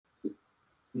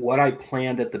what I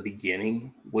planned at the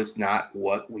beginning was not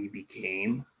what we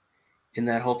became in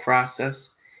that whole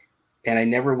process. And I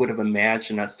never would have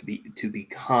imagined us to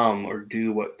become or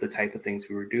do what the type of things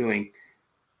we were doing.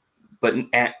 But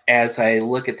as I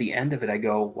look at the end of it, I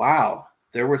go, wow,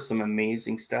 there was some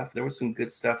amazing stuff. There was some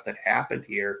good stuff that happened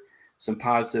here, some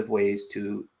positive ways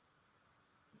to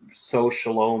sow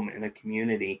shalom in a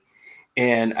community.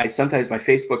 And I sometimes, my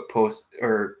Facebook post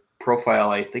or profile,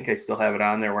 I think I still have it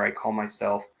on there, where I call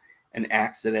myself an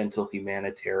accidental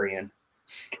humanitarian,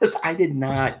 because I did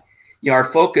not, our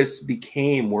focus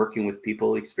became working with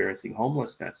people experiencing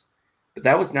homelessness, but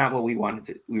that was not what we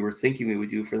were thinking we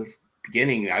would do for the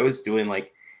beginning. I was doing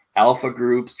like alpha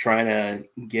groups, trying to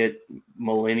get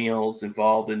millennials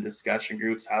involved in discussion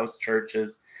groups, house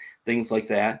churches, things like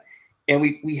that. And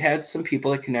we had some people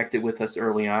that connected with us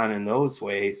early on in those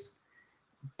ways,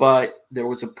 but there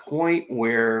was a point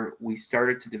where we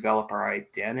started to develop our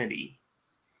identity,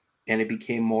 and it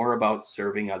became more about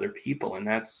serving other people. And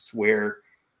that's where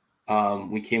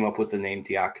we came up with the name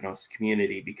Diakonos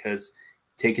Community, because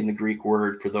taking the Greek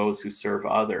word for those who serve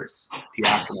others,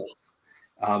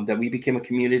 diakonos, that we became a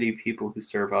community of people who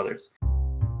serve others.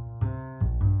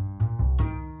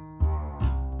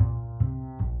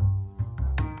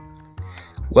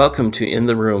 Welcome to In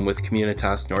the Room with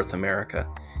Communitas North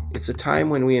America. It's a time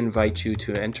when we invite you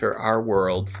to enter our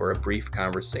world for a brief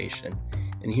conversation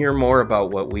and hear more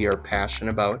about what we are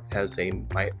passionate about as a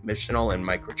missional and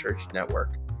microchurch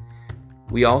network.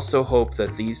 We also hope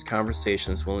that these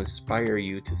conversations will inspire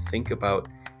you to think about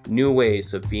new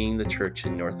ways of being the church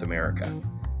in North America.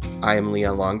 I am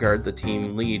Leon Longard, the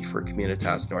team lead for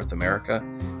Communitas North America.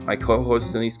 My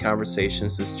co-host in these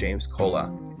conversations is James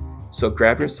Kola. So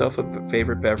grab yourself a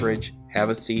favorite beverage, have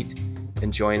a seat,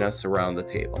 and join us around the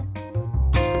table.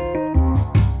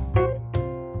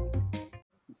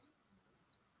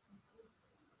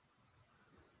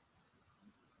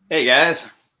 Hey guys,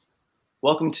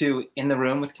 welcome to In the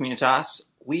Room with Communitas.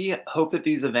 We hope that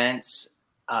these events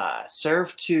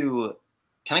serve to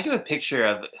kind of give a picture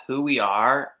of who we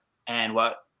are and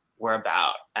what we're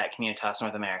about at Communitas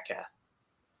North America.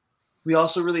 We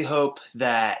also really hope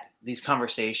that these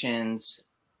conversations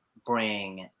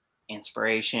bring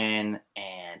inspiration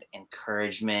and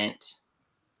encouragement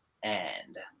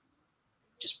and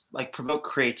just like provoke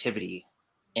creativity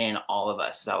in all of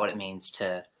us about what it means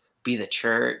to be the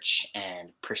church and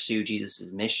pursue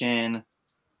Jesus's mission.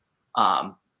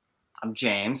 I'm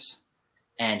James,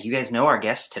 and you guys know our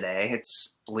guest today.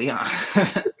 It's Leon.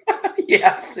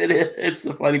 Yes, it is. It's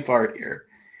the funny part here.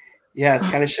 Yeah, it's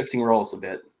kind of shifting roles a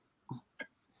bit.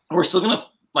 We're still gonna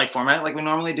format it like we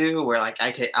normally do, where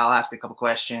I'll ask a couple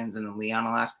questions and then Leon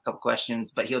will ask a couple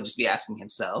questions, but he'll just be asking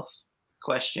himself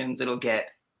questions. It'll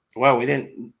get well. We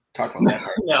didn't talk about that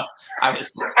part. No, I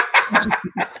was.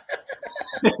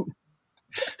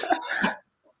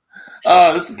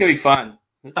 Oh, this is gonna be fun.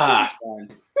 This is gonna be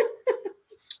fun.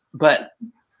 But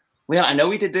Leon, I know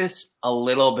we did this a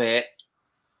little bit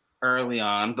early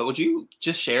on, but would you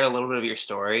just share a little bit of your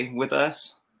story with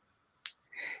us?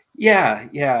 Yeah.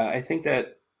 I think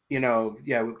that,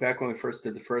 back when we first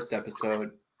did the first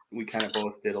episode, we kind of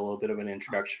both did a little bit of an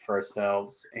introduction for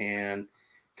ourselves and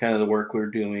kind of the work we were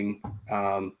doing,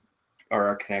 or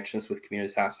our connections with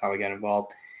Communitas, how we got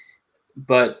involved.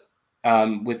 But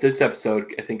with this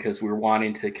episode, I think because we were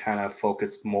wanting to kind of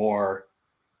focus more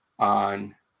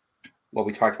on what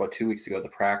we talked about 2 weeks ago, the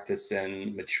practice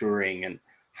and maturing, and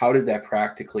how did that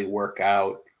practically work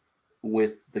out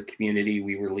with the community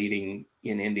we were leading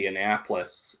in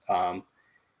Indianapolis.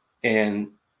 And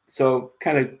so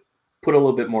kind of put a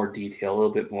little bit more detail, a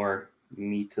little bit more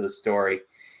meat to the story.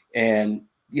 And,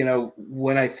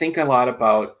 when I think a lot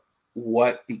about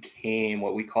what became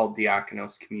what we call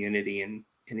Diakonos Community in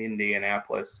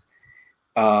Indianapolis,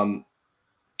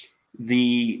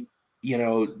 there's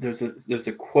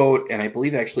a quote, and I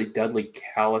believe actually Dudley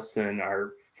Callison,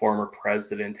 our former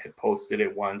president, had posted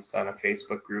it once on a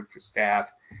Facebook group for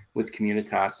staff with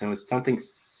Communitas, and it was something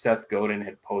Seth Godin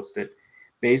had posted,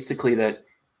 basically that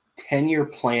 10-year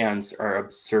plans are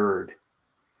absurd,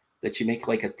 that you make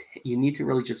you need to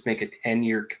really just make a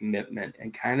 10-year commitment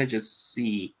and kind of just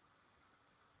see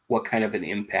what kind of an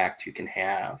impact you can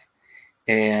have.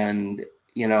 And,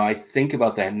 I think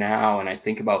about that now, and I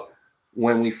think about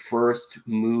when we first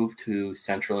moved to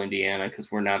central Indiana,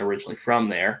 because we're not originally from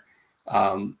there.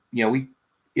 We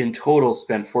in total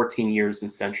spent 14 years in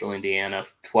central Indiana,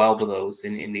 12 of those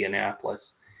in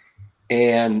Indianapolis.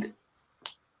 And,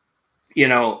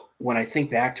 when I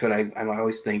think back to it, I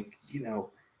always think,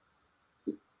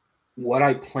 what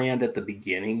I planned at the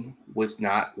beginning was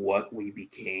not what we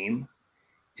became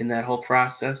in that whole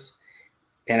process.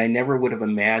 And I never would have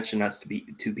imagined us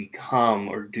to become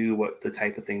or do what the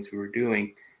type of things we were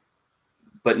doing.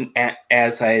 But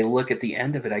as I look at the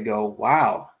end of it, I go,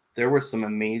 wow, there was some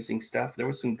amazing stuff. There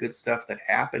was some good stuff that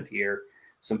happened here,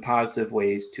 some positive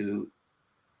ways to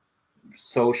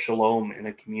sow shalom in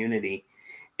a community.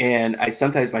 And I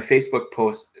sometimes, my Facebook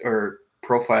post or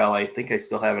profile, I think I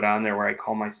still have it on there, where I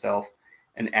call myself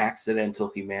an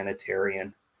accidental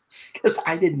humanitarian, because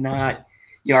I did not,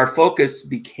 our focus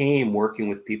became working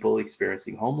with people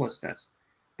experiencing homelessness,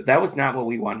 but that was not what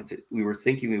we were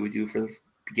thinking we would do for the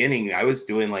beginning. I was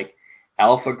doing like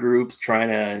alpha groups, trying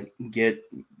to get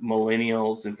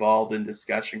millennials involved in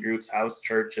discussion groups, house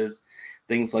churches,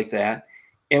 things like that.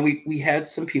 And we had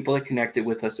some people that connected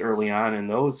with us early on in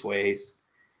those ways,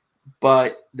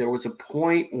 but there was a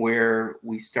point where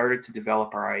we started to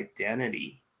develop our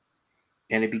identity,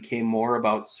 and it became more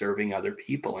about serving other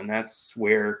people. And that's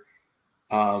where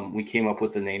we came up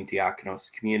with the name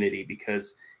Diakonos Community,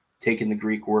 because taking the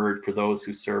Greek word for those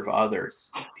who serve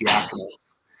others,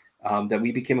 diakonos, that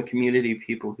we became a community of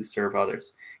people who serve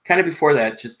others. Kind of before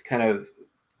that, just kind of,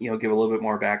 give a little bit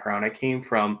more background. I came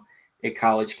from a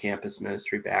college campus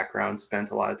ministry background,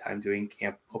 spent a lot of time doing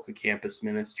local campus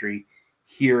ministry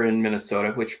here in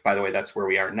Minnesota, which, by the way, that's where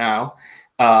we are now.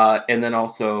 And then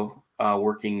also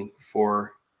working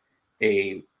for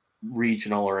a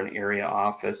regional or an area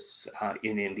office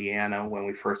in Indiana when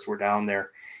we first were down there.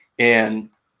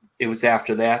 And it was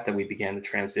after that that we began to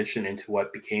transition into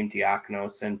what became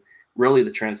Diakonos, and really the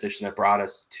transition that brought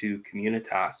us to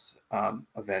Communitas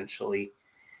eventually.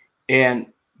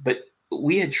 But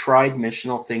we had tried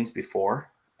missional things before.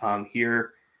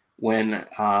 Here, when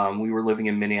we were living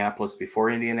in Minneapolis before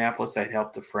Indianapolis, I'd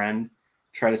helped a friend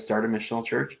try to start a missional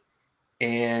church.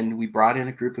 And we brought in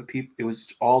a group of people. It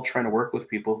was all trying to work with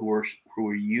people who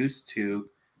were used to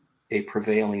a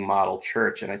prevailing model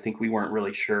church. And I think we weren't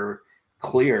really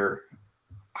clear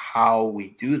how we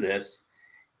do this.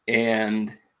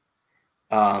 And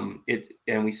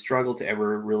we struggled to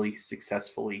ever really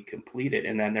successfully complete it.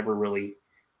 And that never really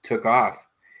took off.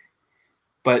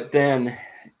 But then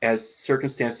as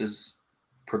circumstances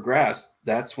progressed,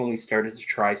 that's when we started to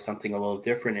try something a little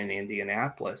different in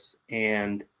Indianapolis.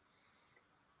 And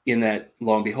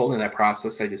lo and behold, in that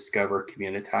process, I discover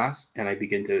Communitas, and I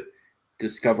begin to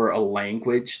discover a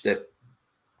language that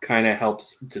kind of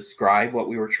helps describe what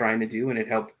we were trying to do, and it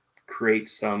helped create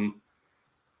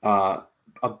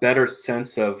a better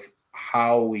sense of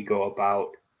how we go about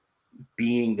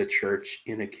being the church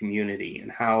in a community,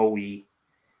 and how we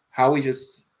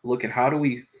just look at how do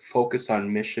we focus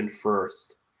on mission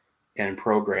first, and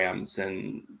programs,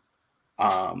 and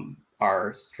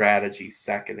our strategy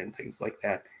second, and things like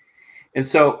that. And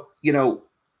so,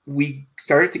 we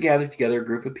started to gather together a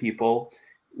group of people.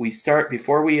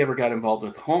 Before we ever got involved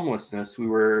with homelessness, we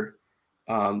were,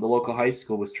 the local high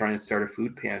school was trying to start a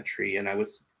food pantry, and I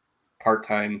was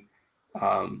part-time,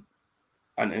 an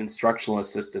instructional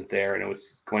assistant there, and I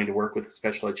was going to work with the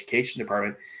special education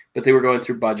department, but they were going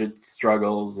through budget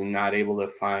struggles and not able to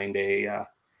find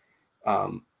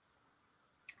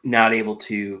not able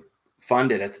to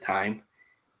fund it at the time.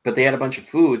 But they had a bunch of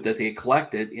food that they had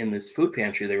collected in this food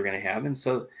pantry they were going to have. And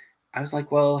so I was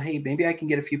like, well, hey, maybe I can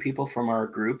get a few people from our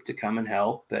group to come and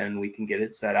help, and we can get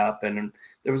it set up. And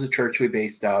there was a church we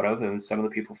based out of, and some of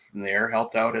the people from there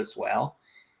helped out as well.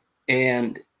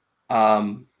 And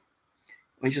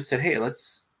we just said, hey,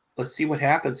 let's see what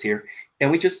happens here. And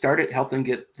we just started helping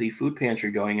get the food pantry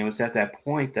going. It was at that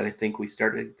point that I think we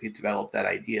started to develop that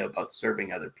idea about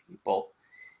serving other people.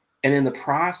 And in the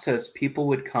process, people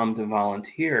would come to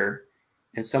volunteer,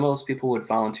 and some of those people would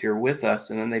volunteer with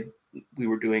us. And then we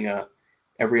were doing a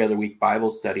every other week Bible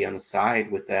study on the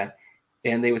side with that.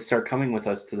 And they would start coming with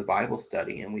us to the Bible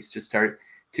study, and we just started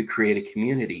to create a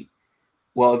community.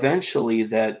 Well, eventually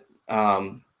that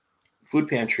food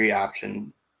pantry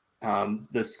option,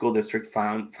 the school district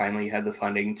finally had the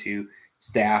funding to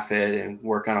staff it and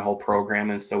work on a whole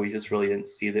program. And so we just really didn't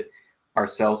see that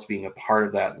ourselves being a part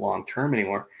of that long term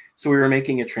anymore. So we were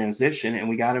making a transition, and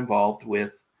we got involved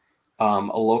with a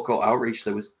local outreach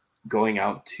that was going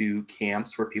out to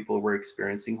camps where people were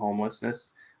experiencing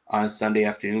homelessness on a Sunday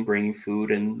afternoon, bringing food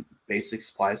and basic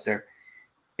supplies there.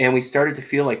 And we started to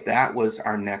feel like that was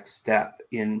our next step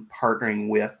in partnering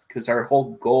with, because our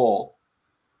whole goal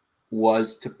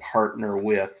was to partner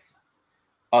with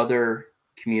other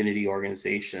community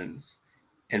organizations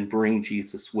and bring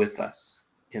Jesus with us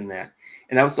in that.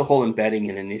 And that was the whole embedding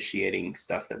and initiating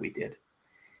stuff that we did.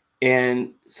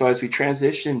 And so as we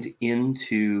transitioned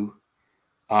into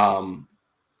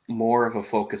more of a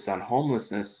focus on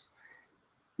homelessness,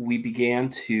 we began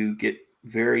to get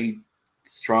very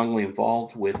strongly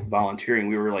involved with volunteering.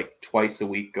 We were like twice a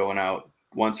week going out,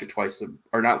 once or twice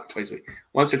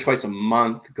a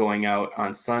month going out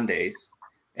on Sundays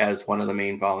as one of the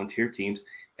main volunteer teams.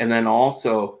 And then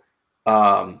also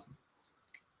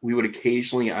we would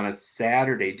occasionally on a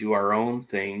Saturday do our own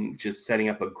thing, just setting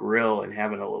up a grill and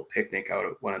having a little picnic out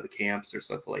at one of the camps or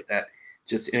something like that,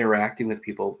 just interacting with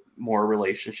people, more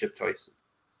relationship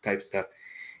type stuff.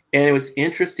 And it was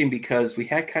interesting because we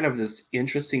had kind of this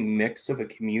interesting mix of a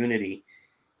community.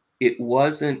 It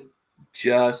wasn't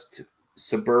just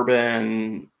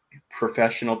suburban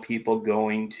professional people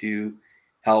going to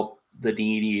help the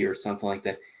needy or something like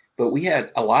that, but we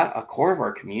had a core of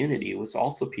our community was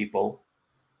also people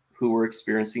who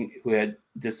had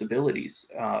disabilities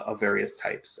of various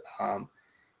types.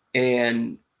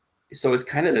 And so it's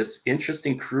kind of this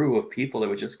interesting crew of people that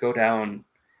would just go down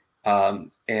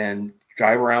and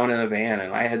drive around in a van.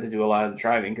 And I had to do a lot of the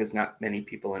driving because not many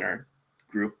people in our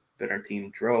group and our team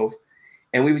drove.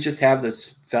 And we would just have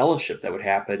this fellowship that would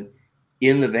happen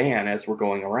in the van as we're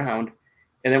going around.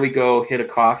 And then we go hit a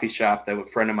coffee shop that a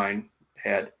friend of mine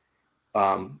had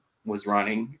was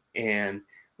running, and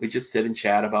we just sit and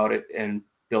chat about it and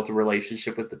built a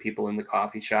relationship with the people in the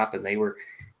coffee shop. And they were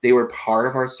part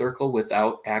of our circle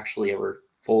without actually ever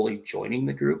fully joining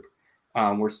the group.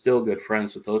 We're still good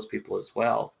friends with those people as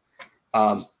well.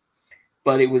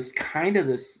 But it was kind of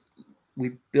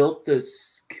we built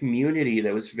this community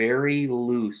that was very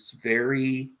loose,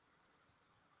 very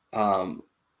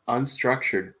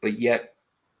unstructured, but yet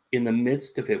in the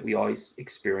midst of it, we always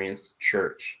experienced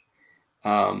church.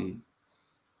 Then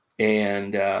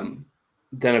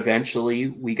eventually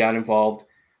we got involved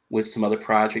with some other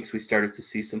projects. We started to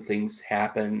see some things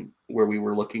happen where we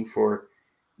were looking for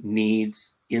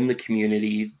needs in the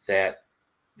community that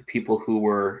the people who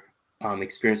were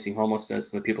experiencing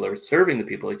homelessness and the people that were serving the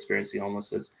people experiencing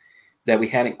homelessness that we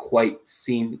hadn't quite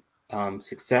seen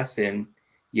success in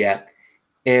yet.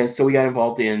 And so we got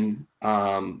involved in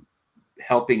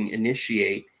helping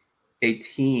initiate a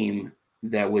team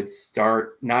that would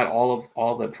start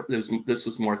this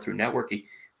was more through networking,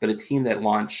 but a team that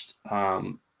launched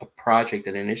a project,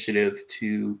 an initiative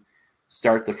to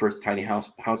start the first tiny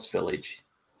house village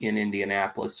in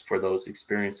Indianapolis for those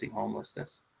experiencing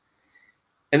homelessness.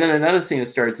 And then another thing that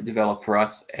started to develop for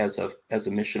us as a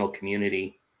missional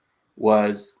community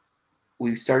was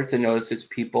we started to notice as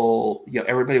people,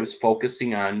 everybody was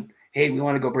focusing on, hey, we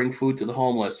want to go bring food to the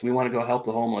homeless. We want to go help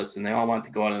the homeless. And they all want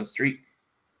to go out on the street.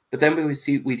 But then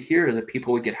we'd hear that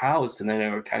people would get housed and then they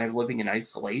were kind of living in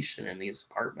isolation in these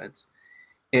apartments.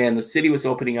 And the city was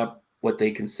opening up what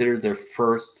they considered their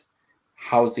first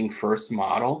housing first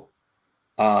model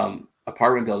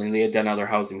apartment building. They had done other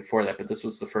housing before that, but this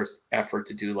was the first effort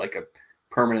to do like a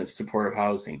permanent supportive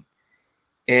housing.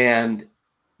 And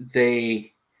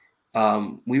we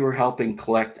were helping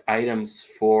collect items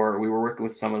we were working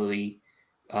with some of the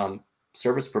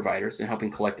service providers and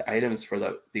helping collect items for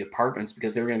the apartments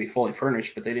because they were going to be fully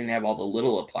furnished, but they didn't have all the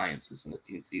little appliances and the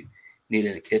things you need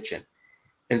in a kitchen.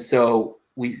 And so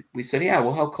we said, yeah,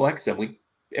 we'll help collect some.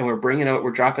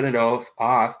 We're dropping it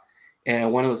off.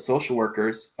 And one of the social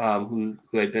workers who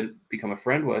had become a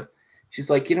friend with,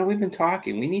 she's like, we've been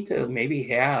talking. We need to maybe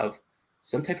have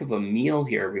some type of a meal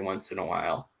here every once in a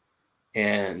while.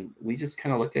 And we just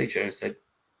kind of looked at each other and said,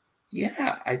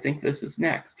 yeah, I think this is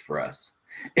next for us.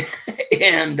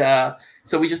 And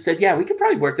so we just said, yeah, we could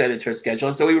probably work that into our schedule.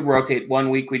 And so we would rotate. 1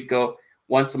 week we'd go,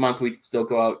 once a month we'd still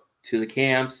go out to the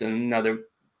camps, and another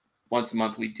once a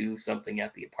month we'd do something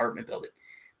at the apartment building.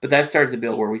 But that started to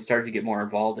build where we started to get more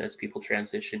involved as people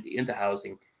transitioned into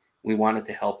housing. We wanted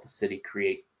to help the city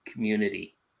create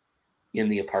community in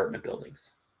the apartment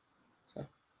buildings. So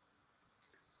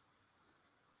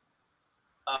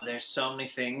there's so many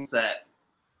things that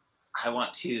I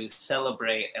want to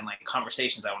celebrate and like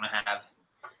conversations I want to have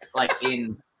like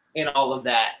in all of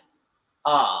that.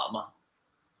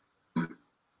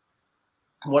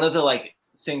 One of the like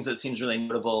things that seems really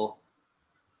notable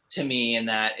to me in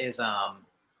that is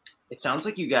it sounds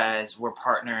like you guys were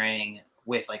partnering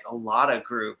with like a lot of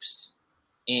groups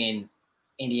in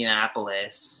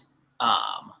Indianapolis.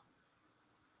 And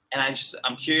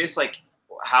I'm curious, like,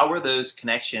 how were those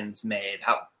connections made?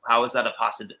 How was that a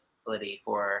possibility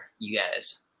for you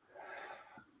guys?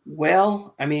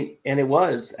 Well, it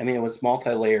was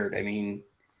multi-layered. And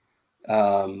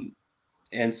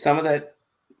some of that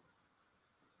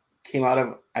came out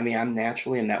of, I'm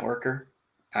naturally a networker.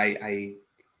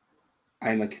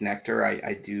 I'm a connector.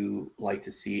 I do like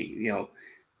to see,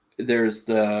 there's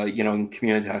the, in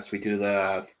Communitas, we do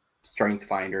the Strength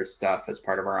Finder stuff as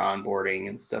part of our onboarding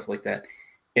and stuff like that.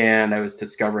 And I was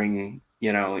discovering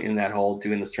in that whole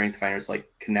doing the strength finders,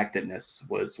 like connectedness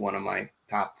was one of my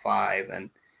top 5. And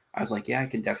I was like, yeah, I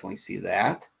can definitely see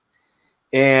that.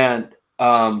 And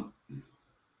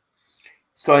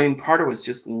so I mean, part of it was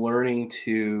just learning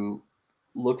to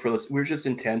look for this. We're just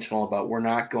intentional about, we're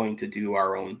not going to do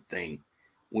our own thing.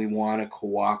 We want to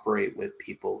cooperate with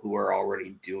people who are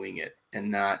already doing it and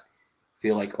not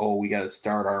feel like, oh, we got to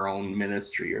start our own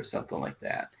ministry or something like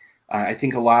that. I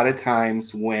think a lot of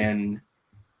times when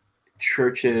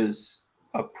churches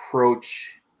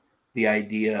approach the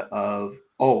idea of,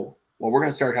 oh, well, we're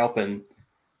going to start helping,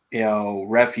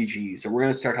 refugees, or we're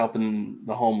going to start helping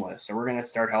the homeless, or we're going to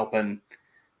start helping,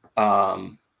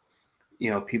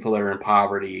 people that are in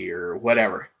poverty or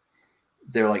whatever.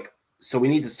 They're like, so we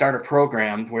need to start a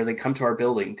program where they come to our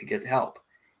building to get help.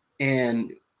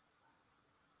 And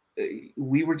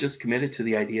we were just committed to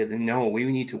the idea that no, we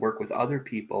need to work with other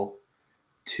people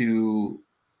to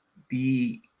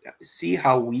see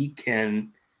how we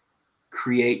can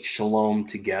create shalom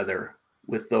together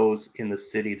with those in the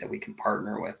city that we can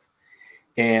partner with.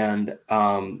 And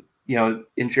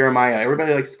in Jeremiah,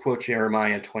 everybody likes to quote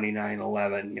Jeremiah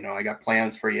 29:11. I got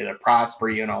plans for you to prosper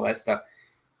you and all that stuff.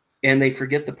 And they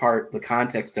forget the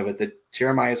context of it, that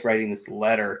Jeremiah is writing this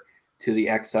letter to the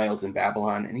exiles in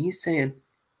Babylon. And he's saying,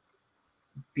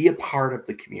 be a part of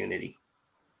the community.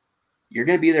 You're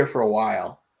going to be there for a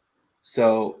while.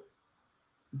 So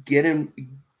get in,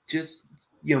 just,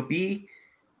 be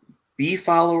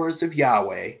followers of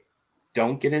Yahweh.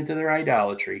 Don't get into their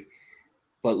idolatry,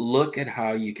 but look at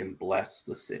how you can bless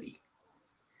the city.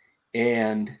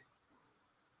 And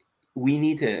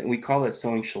we call that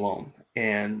sowing shalom.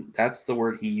 And that's the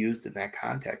word he used in that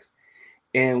context.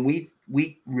 And we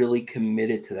really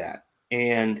committed to that.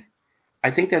 And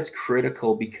I think that's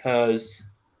critical because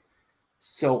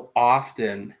so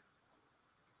often,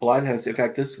 a lot of times, in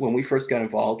fact, when we first got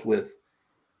involved with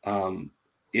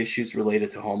issues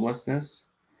related to homelessness,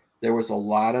 there was a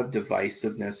lot of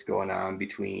divisiveness going on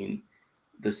between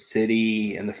the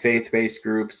city and the faith-based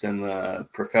groups and the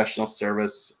professional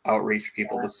service outreach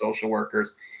people, the social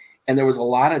workers. And there was a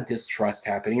lot of distrust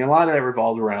happening. A lot of that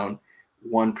revolved around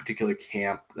one particular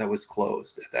camp that was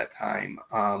closed at that time.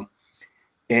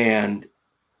 And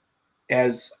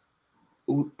as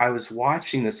I was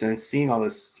watching this and seeing all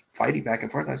this fighting back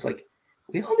and forth, I was like,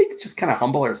 we all need to just kind of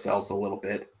humble ourselves a little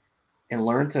bit and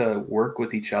learn to work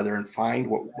with each other and find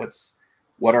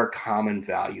what our common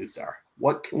values are.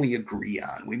 What can we agree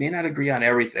on? We may not agree on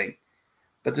everything,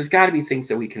 but there's got to be things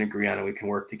that we can agree on and we can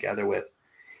work together with.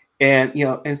 And,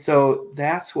 and so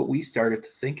that's what we started to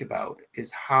think about,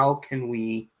 is how can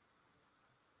we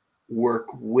work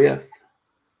with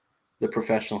the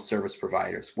professional service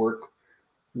providers, work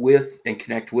with and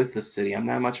connect with the city. I'm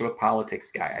not much of a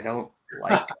politics guy. I don't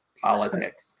like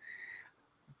politics,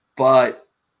 but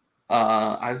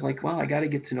I was like, well, I got to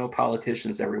get to know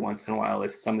politicians every once in a while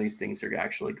if some of these things are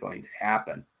actually going to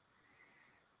happen.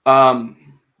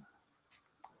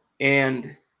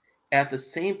 And at the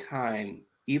same time,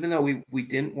 even though we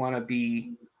didn't want to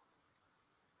be,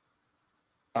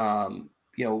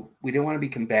 we didn't want to be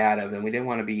combative, and we didn't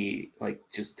want to be like,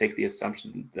 just take the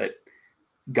assumption that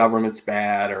government's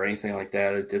bad or anything like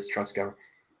that, or distrust government.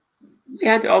 We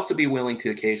had to also be willing to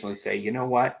occasionally say, you know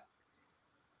what?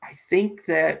 I think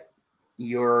that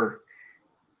you're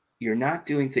not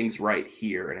doing things right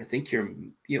here. And I think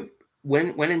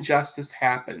when injustice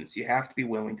happens, you have to be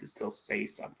willing to still say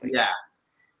something. Yeah.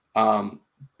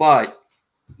 But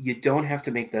you don't have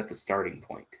to make that the starting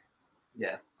point.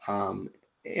 Yeah.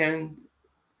 And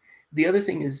the other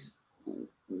thing is,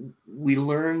 we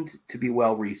learned to be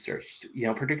well researched,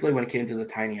 particularly when it came to the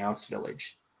tiny house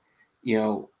village.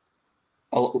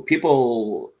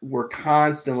 People were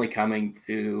constantly coming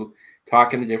to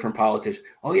talking to different politicians.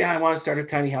 Oh yeah, I want to start a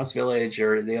tiny house village,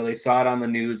 or they saw it on the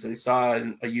news, they saw a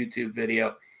YouTube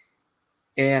video.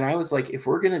 And I was like, if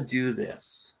we're going to do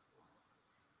this,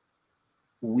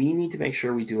 we need to make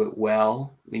sure we do it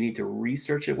well. We need to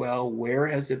research it well. Where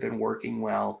has it been working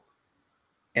well?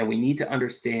 And we need to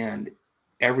understand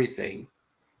everything.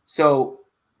 So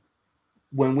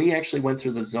when we actually went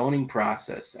through the zoning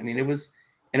process, I mean, it was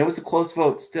a close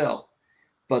vote still,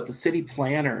 but the city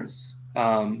planners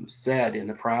said in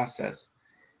the process,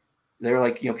 they're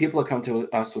like, people have come to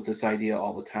us with this idea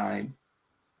all the time,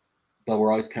 but we're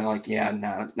always kind of like, yeah,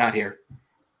 no, not here.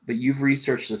 But you've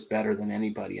researched this better than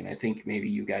anybody, and I think maybe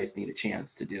you guys need a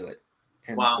chance to do it.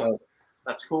 And wow, so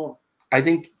that's cool. I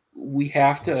think we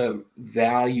have to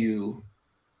value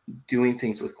doing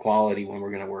things with quality when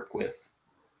we're going to work with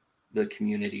the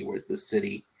community, with the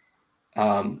city.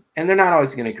 And they're not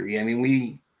always going to agree. I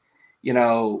mean,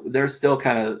 they're still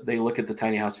kind of, they look at the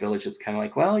tiny house village as kind of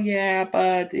like, well, yeah,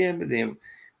 but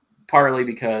partly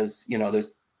because,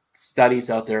 there's studies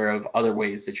out there of other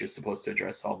ways that you're supposed to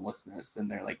address homelessness.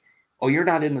 And they're like, oh, you're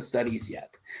not in the studies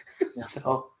yet.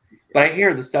 So, but I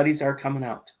hear the studies are coming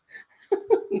out.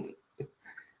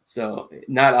 So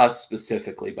not us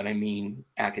specifically, but I mean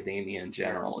academia in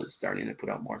general is starting to put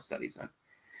out more studies on.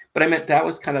 But I meant that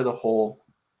was kind of the whole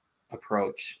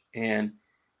approach. And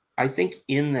I think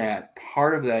in that,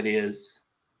 part of that is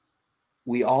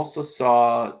we also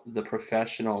saw the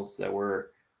professionals that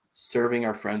were serving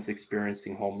our friends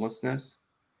experiencing homelessness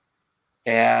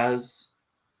as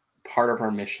part of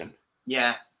our mission.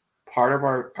 Yeah. Part of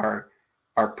our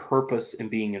purpose in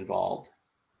being involved.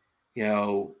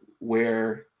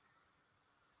 Where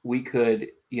we could,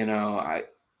 I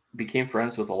became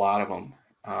friends with a lot of them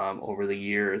over the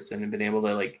years, and have been able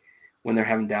to, like, when they're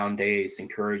having down days,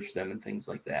 encourage them and things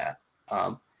like that.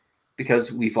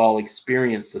 Because we've all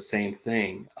experienced the same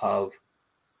thing of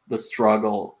the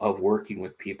struggle of working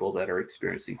with people that are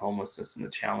experiencing homelessness and the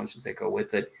challenges that go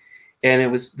with it. And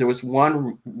there was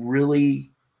one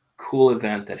really cool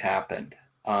event that happened.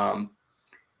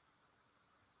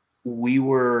 We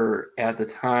were at the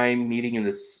time meeting in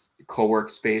this co-work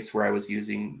space where I was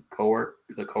using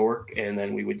the co-work, and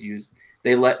then we would use,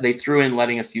 they threw in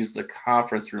letting us use the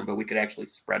conference room, but we could actually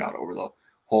spread out over the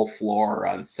whole floor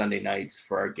on Sunday nights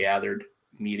for our gathered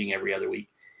meeting every other week.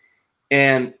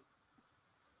 And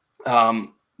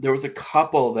there was a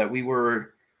couple that we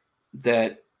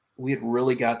had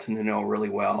really gotten to know really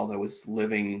well that was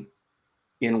living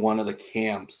in one of the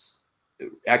camps,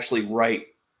 actually right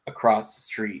across the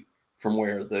street from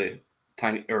where the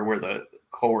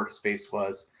co-work space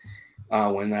was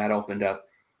when that opened up.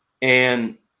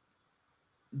 And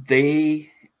they,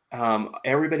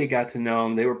 everybody got to know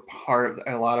them. They were part of,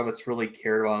 a lot of us really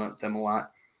cared about them a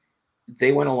lot.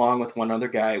 They went along with one other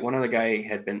guy. One other guy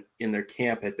had been in their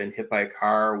camp, had been hit by a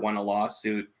car, won a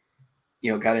lawsuit,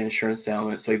 got an insurance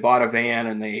settlement. So he bought a van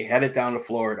and they headed down to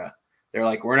Florida. They're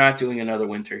like, we're not doing another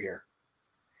winter here.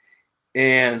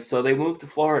 And so they moved to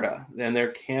Florida, and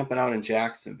they're camping out in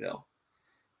Jacksonville.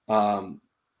 And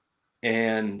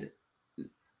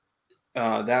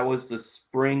that was the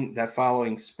spring, that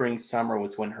following spring, summer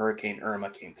was when Hurricane Irma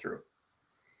came through.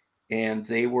 And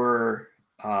they were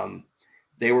one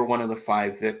of the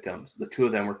 5 victims. The two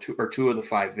of them were two of the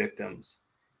 5 victims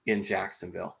in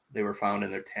Jacksonville. They were found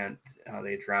in their tent.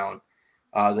 They had drowned.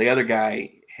 The other guy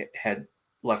had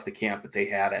left the camp, but they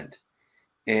hadn't.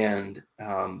 And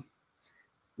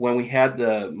when we had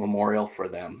the memorial for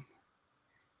them,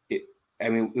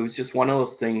 it was just one of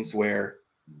those things where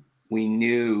we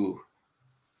knew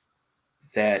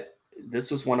that this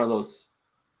was one of those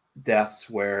deaths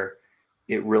where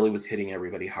it really was hitting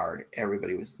everybody hard.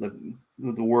 Everybody was, the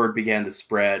word began to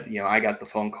spread. I got the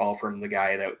phone call from the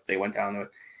guy that they went down with.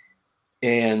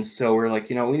 And so we're like,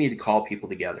 we need to call people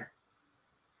together.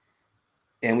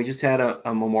 And we just had a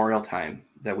memorial time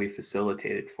that we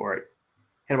facilitated for it.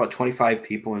 Had about 25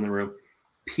 people in the room.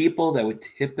 People that would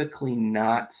typically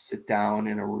not sit down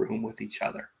in a room with each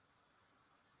other.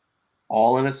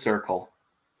 All in a circle.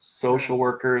 Social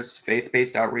workers,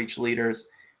 faith-based outreach leaders,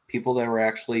 people that were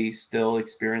actually still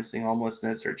experiencing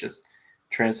homelessness or just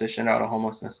transitioned out of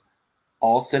homelessness,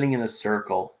 all sitting in a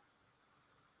circle,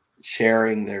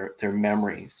 sharing their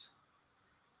memories.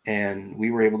 And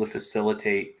we were able to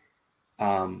facilitate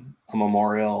a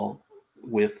memorial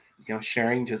with,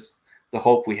 sharing just the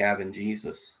hope we have in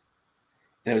Jesus.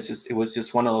 And it was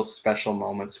just one of those special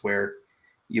moments where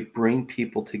you bring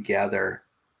people together,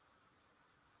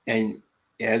 and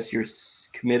as you're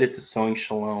committed to sowing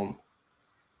shalom,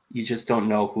 you just don't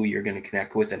know who you're going to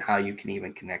connect with and how you can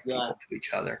even connect people to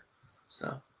each other.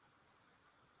 So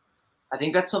I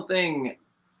think that's something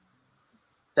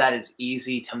that is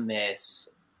easy to miss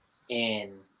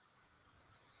in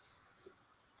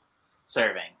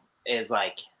serving, is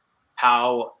like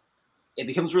how it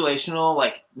becomes relational,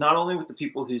 like not only with the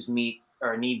people whose needs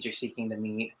you're seeking to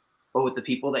meet, but with the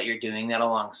people that you're doing that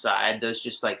alongside. Those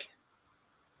just like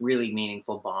really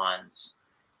meaningful bonds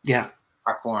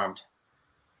are formed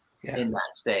in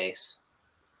that space.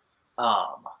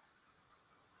 I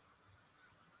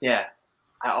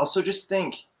also just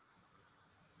think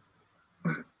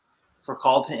for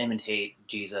called to imitate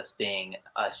Jesus being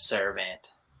a servant,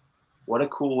 what a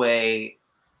cool way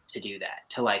to do that,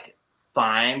 to like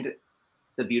find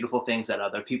the beautiful things that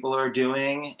other people are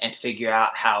doing and figure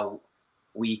out how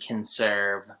we can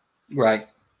serve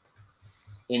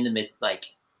in the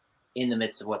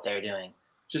midst of what they're doing.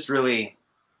 Just really,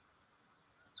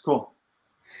 it's cool.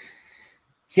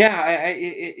 Yeah,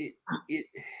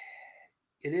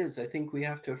 It is. I think we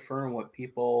have to affirm what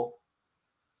people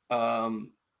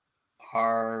um,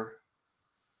 are,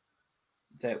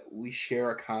 that we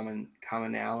share a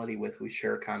commonality with, we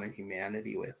share a common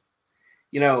humanity with.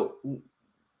 You know,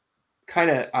 kind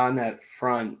of on that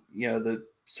front, you know, the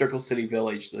Circle City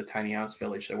Village, the tiny house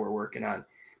village that we're working on,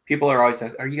 people are always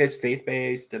asking, are you guys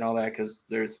faith-based and all that? Because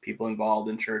there's people involved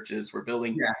in churches. We're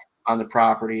building on the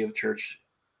property of church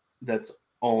that's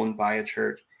owned by a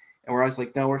church. And we're always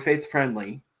like, no, we're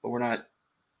faith-friendly, but we're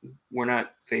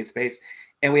not faith-based.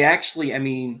 And we actually, I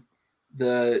mean,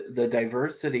 the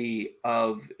diversity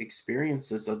of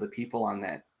experiences of the people on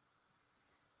that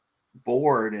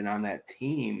board and on that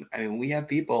team. I mean, we have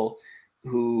people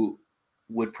who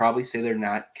would probably say they're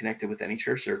not connected with any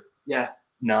church. They're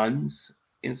nuns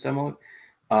in some way.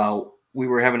 We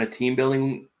were having a team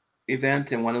building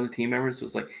event, and one of the team members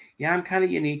was like, yeah, I'm kind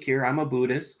of unique here. I'm a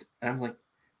Buddhist. And I was like,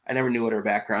 I never knew what her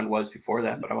background was before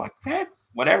that, but I'm like,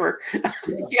 whatever.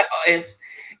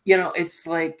 It's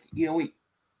like,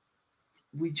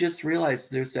 we just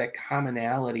realized there's that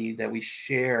commonality that we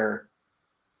share,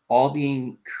 all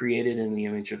being created in the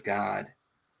image of God.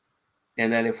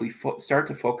 And that if we start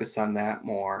to focus on that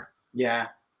more,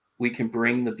 we can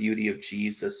bring the beauty of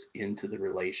Jesus into the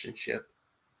relationship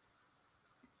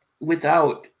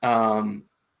without,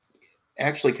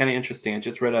 actually kind of interesting. I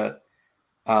just read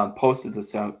posted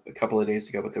this a couple of days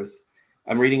ago, but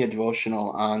I'm reading a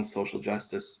devotional on social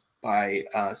justice by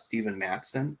Stephen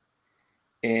Matson.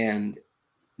 And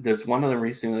there's one of them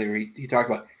recently where he talked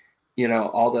about,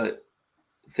 all the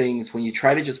things when you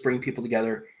try to just bring people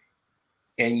together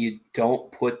and you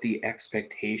don't put the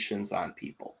expectations on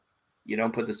people. You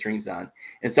don't put the strings on.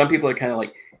 And some people are kind of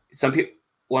like,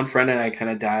 one friend and I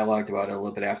kind of dialogued about it a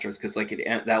little bit afterwards, because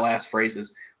that last phrase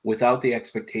is, without the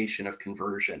expectation of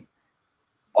conversion.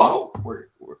 Oh, we're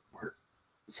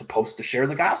supposed to share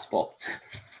the gospel.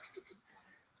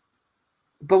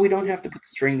 But we don't have to put the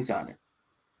strings on it.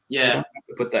 Yeah. We don't have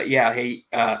to put that, hey,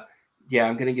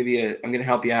 I'm going to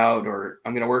help you out, or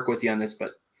I'm going to work with you on this,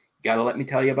 but you got to let me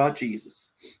tell you about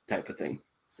Jesus type of thing.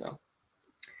 So,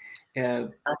 I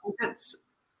think that's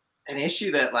an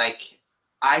issue that, like,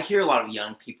 I hear a lot of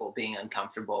young people being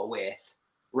uncomfortable with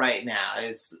right now.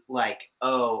 Is like,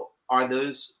 oh, are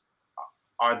those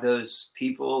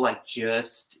people like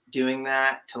just doing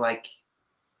that to like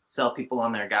sell people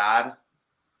on their God?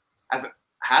 I've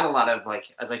had a lot of, like,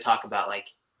 as I talk about like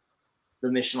the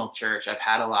missional church, I've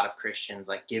had a lot of Christians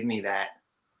like give me that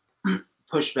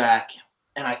pushback.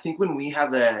 And I think when we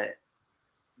have a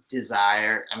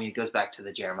desire, I mean, it goes back to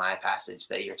the Jeremiah passage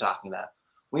that you're talking about.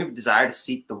 We have a desire to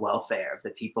seek the welfare of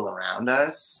the people around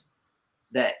us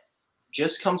that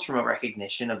just comes from a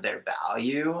recognition of their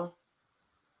value.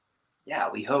 Yeah,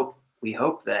 we hope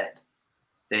that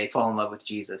they fall in love with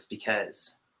Jesus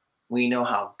because we know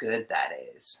how good that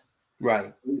is.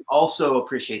 Right. We also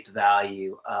appreciate the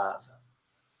value of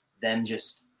them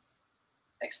just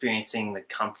experiencing the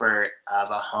comfort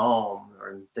of a home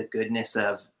or the goodness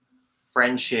of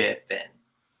friendship,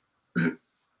 and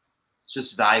it's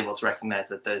just valuable to recognize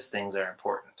that those things are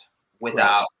important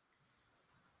without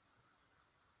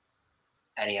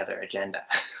any other agenda.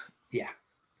 Yeah.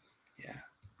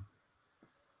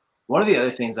 One of the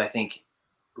other things I think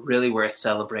really worth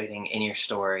celebrating in your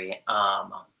story,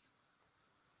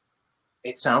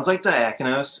 it sounds like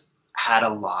Diakonos had a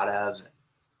lot of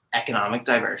economic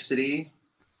diversity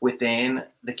within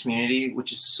the community,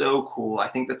 which is so cool. I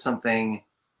think that's something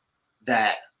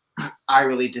that I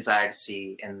really desire to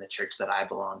see in the church that I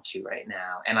belong to right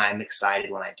now. And I'm excited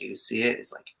when I do see it.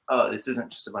 It's like, oh, this isn't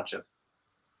just a bunch of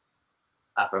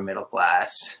upper middle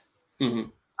class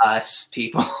us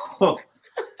people.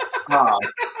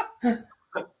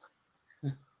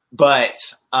 But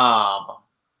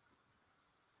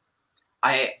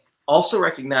I also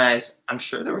recognize, I'm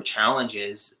sure there were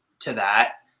challenges to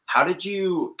that. How did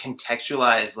you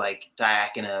contextualize like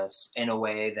Diakonos in a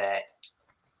way that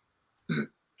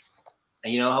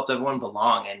helped everyone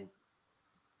belong? And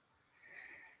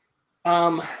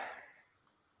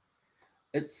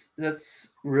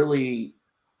that's really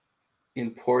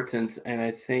important. And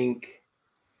I think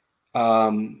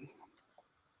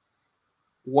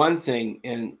one thing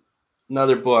in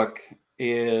another book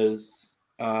is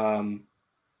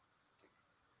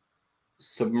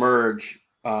Submerge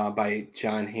by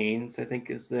John Haynes, I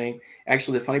think is the name.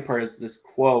 Actually, the funny part is this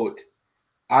quote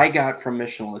I got from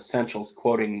Missional Essentials,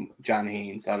 quoting John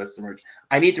Haynes out of Submerge.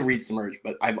 I need to read Submerge,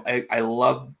 but I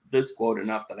love this quote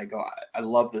enough that I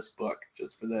love this book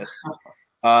just for this.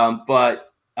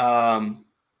 But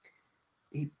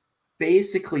he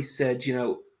basically said,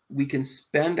 we can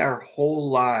spend our whole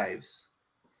lives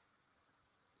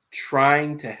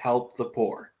trying to help the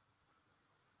poor,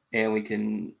 and we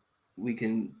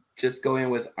can just go in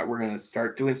with, we're going to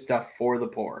start doing stuff for the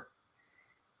poor,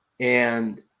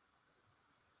 and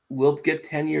we'll get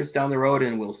 10 years down the road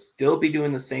and we'll still be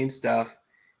doing the same stuff,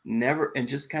 never, and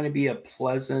just kind of be a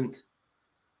pleasant,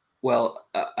 well,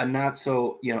 a not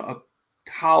so, a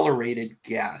tolerated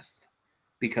guest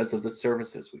because of the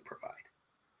services we provide.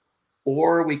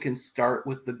 Or we can start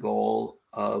with the goal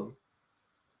of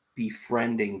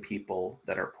befriending people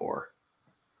that are poor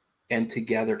and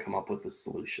together come up with the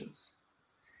solutions.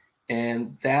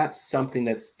 And that's something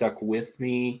that stuck with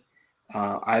me.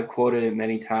 I've quoted it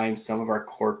many times. Some of our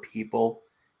core people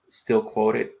still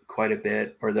quote it quite a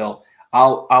bit, or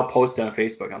I'll post it on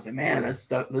Facebook. I'll say, man,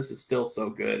 this is still so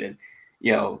good. And,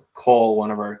 Cole,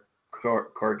 one of our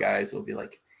core guys, will be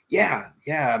like, yeah,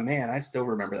 man, I still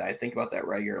remember that. I think about that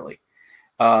regularly.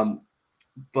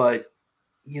 But,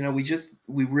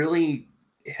 we really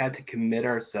had to commit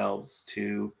ourselves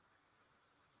to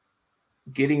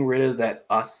getting rid of that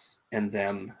us and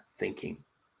them thinking,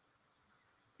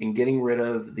 and getting rid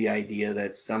of the idea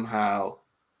that somehow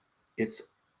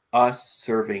it's us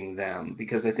serving them.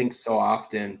 Because I think so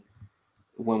often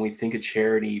when we think of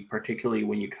charity, particularly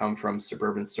when you come from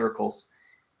suburban circles,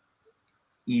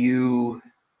 it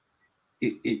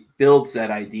builds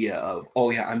that idea of,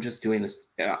 oh yeah, I'm just doing this.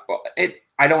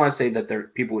 I don't want to say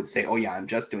that people would say, oh yeah, I'm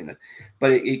just doing this,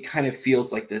 but it kind of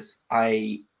feels like this.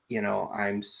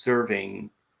 I'm serving.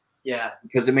 Yeah.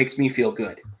 Because it makes me feel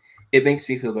good. It makes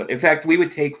me feel good. In fact, we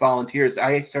would take volunteers.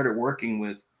 I started working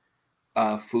with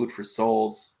Food for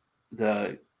Souls,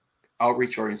 the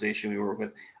outreach organization we work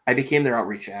with. I became their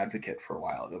outreach advocate for a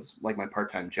while. It was like my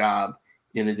part-time job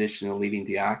in addition to leading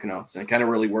diakonos. And it kind of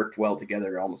really worked well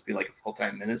together. It almost be like a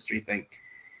full-time ministry thing.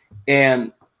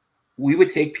 And we would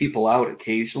take people out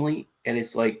occasionally, and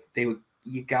it's like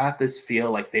you got this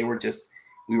feel like we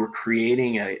were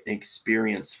creating an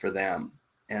experience for them.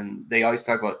 And they always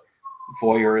talk about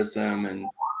voyeurism and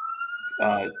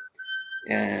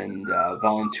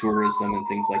voluntourism and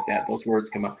things like that. Those words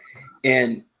come up.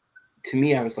 And to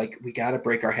me, I was like, we got to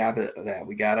break our habit of that.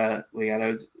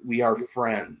 We are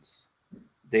friends.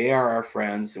 They are our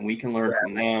friends, and we can learn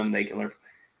from them. They can learn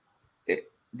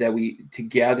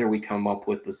together we come up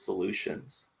with the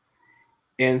solutions.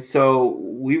 And so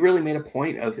we really made a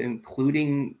point of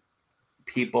including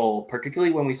people,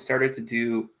 particularly when we started to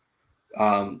do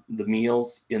the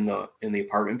meals in the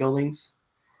apartment buildings.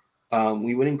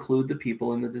 We would include the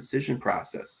people in the decision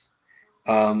process.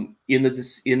 In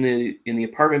the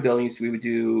apartment buildings, we would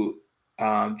do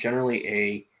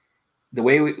generally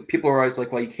people are always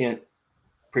like, well, you can't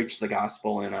preach the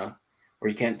gospel or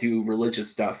you can't do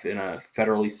religious stuff in a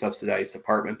federally subsidized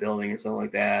apartment building or something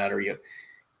like that.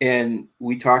 And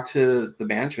we talked to the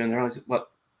management, and they're like, well,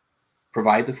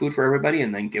 provide the food for everybody,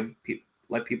 and then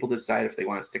let people decide if they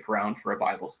want to stick around for a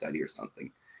Bible study or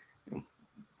something,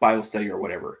 Bible study or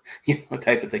whatever,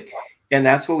 type of thing. And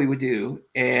that's what we would do.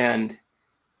 And,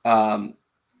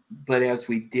 but as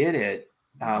we did it,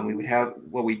 we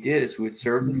would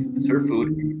serve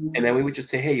food, and then we would just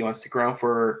say, hey, you want to stick around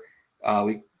for,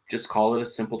 we just call it a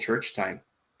simple church time.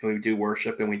 And we would do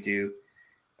worship, and we do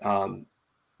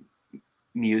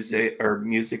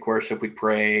music worship. We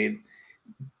pray,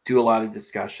 do a lot of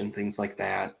discussion, things like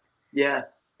that. Yeah.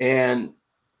 And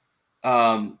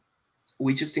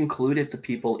we just included the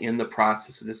people in the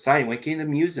process of deciding. When it came to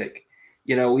music,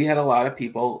 we had a lot of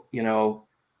people, the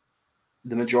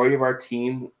majority of our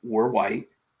team were white,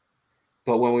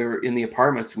 but when we were in the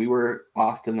apartments, we were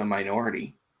often the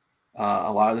minority.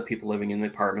 A lot of the people living in the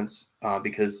apartments,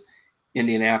 because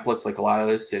Indianapolis, like a lot of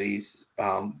those cities,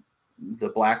 the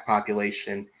Black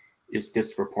population is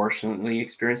disproportionately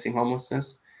experiencing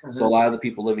homelessness. Mm-hmm. So a lot of the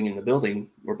people living in the building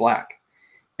were Black.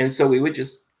 And so we would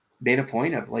just made a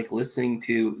point of like listening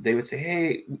to, they would say,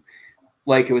 hey,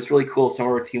 like it was really cool. Some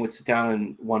of our team would sit down,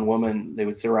 and one woman, they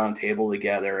would sit around a table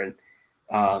together, and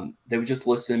they would just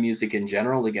listen to music in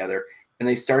general together. And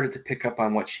they started to pick up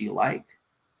on what she liked.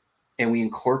 And we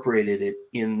incorporated it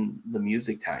in the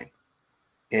music time.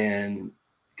 And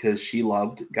because she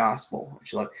loved gospel,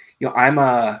 I'm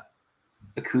a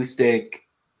acoustic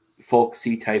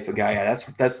folksy type of guy. That's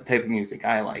the type of music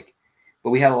I like. But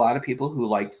we had a lot of people who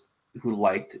liked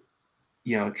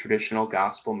traditional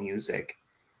gospel music.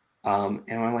 And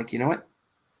I'm like, you know what?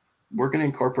 We're going to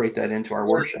incorporate that into our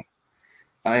worship.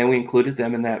 And we included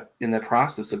them in the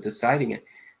process of deciding it.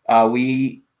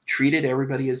 We treated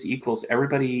everybody as equals.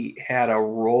 Everybody had a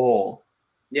role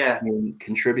in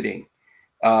contributing.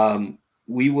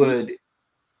 We would,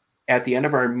 at the end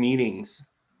of our meetings,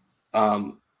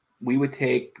 we would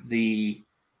take the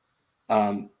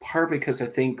Part because I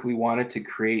think we wanted to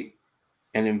create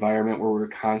an environment where we're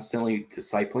constantly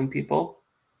discipling people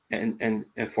and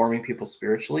informing people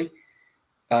spiritually.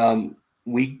 Um,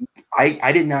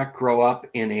 I did not grow up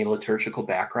in a liturgical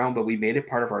background, but we made it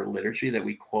part of our liturgy that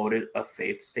we quoted a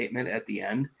faith statement at the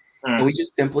end. And we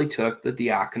just simply took the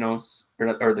diakonos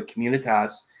or the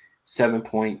communitas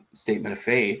 7-point statement of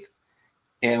faith,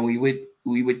 and we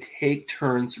would take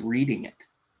turns reading it.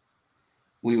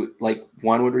 We would, like,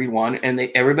 one would read one, and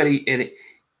everybody, and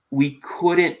we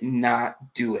couldn't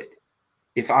not do it.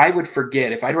 If I would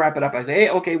forget, if I'd wrap it up, I say, hey,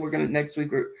 okay, we're gonna next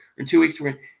week or in 2 weeks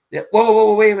we're gonna,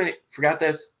 whoa, wait a minute, forgot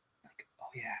this. Like, oh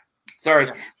yeah, sorry.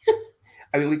 Yeah.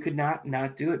 I mean, we could not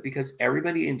do it because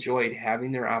everybody enjoyed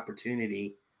having their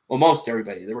opportunity. Well, most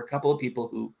everybody. There were a couple of people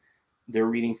who their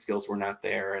reading skills were not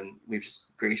there, and we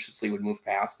just graciously would move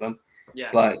past them. Yeah.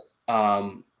 But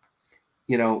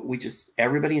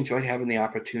everybody enjoyed having the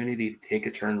opportunity to take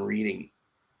a turn reading.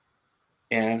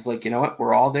 And I was like, you know what?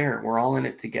 We're all there. We're all in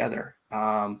it together.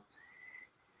 And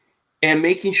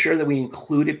making sure that we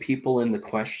included people in the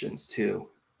questions too.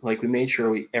 Like, we made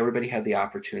sure everybody had the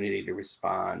opportunity to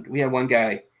respond. We had one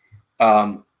guy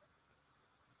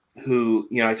who,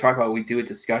 I talk about, we do a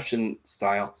discussion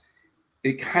style.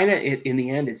 It kind of, in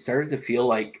the end, it started to feel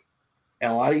like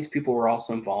a lot of these people were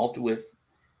also involved with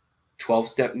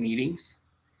 12-step meetings.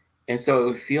 And so it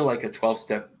would feel like a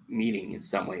 12-step meeting in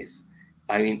some ways.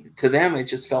 I mean, to them, it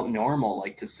just felt normal,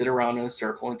 like to sit around in a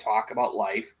circle and talk about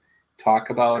life, talk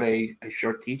about a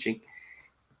short teaching.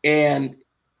 And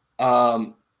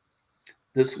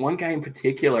this one guy in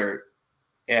particular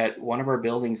at one of our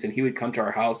buildings, and he would come to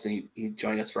our house and he'd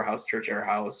join us for house church at our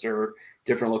house or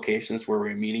different locations where we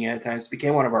were meeting at times.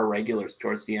 Became one of our regulars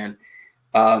towards the end.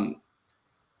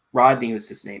 Rodney was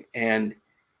his name. And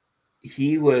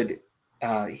it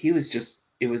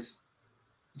was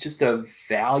just a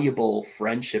valuable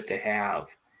friendship to have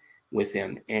with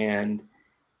him. And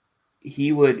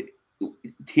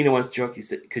Tina once joked, he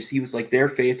said, because he was like there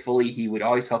faithfully, he would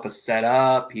always help us set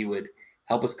up. He would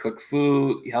help us cook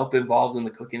food, help involved in the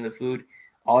cooking of the food,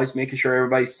 always making sure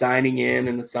everybody's signing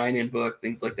in the sign-in book,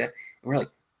 things like that. And we're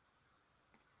like,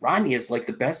 Rodney is like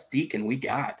the best deacon we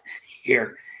got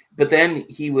here. But then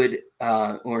he would,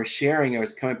 or sharing, or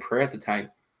was coming prayer at the time,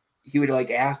 he would like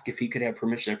ask if he could have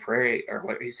permission to pray or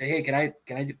what. He'd say, hey, can I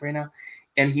do pray now?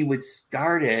 And he would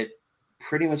start it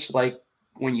pretty much like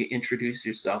when you introduce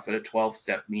yourself at a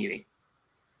 12-step meeting.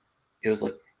 It was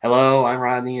like, hello, I'm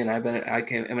Rodney, and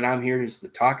I'm here just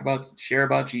to share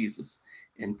about Jesus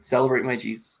and celebrate my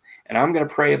Jesus. And I'm going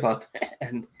to pray about that.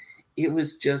 And it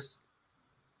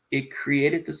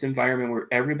created this environment where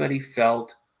everybody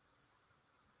felt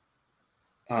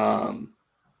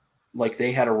like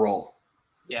they had a role.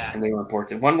 Yeah. And they were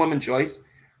important. One woman, Joyce,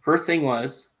 her thing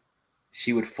was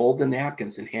she would fold the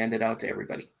napkins and hand it out to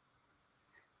everybody.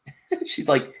 She'd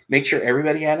like make sure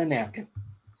everybody had a napkin.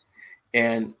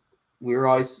 And we were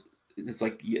always, it's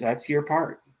like, that's your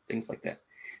part, things like that.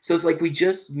 So it's like we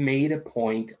just made a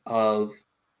point of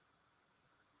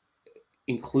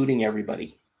including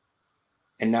everybody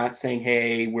and not saying,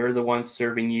 hey, we're the ones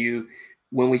serving you.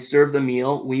 When we serve the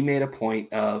meal, we made a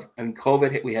point of, I mean,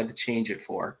 COVID hit, we had to change it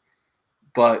for,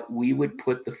 but we would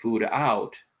put the food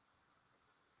out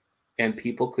and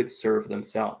people could serve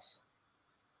themselves.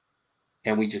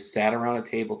 And we just sat around a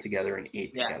table together and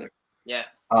ate together. Yeah.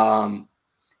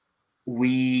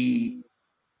 We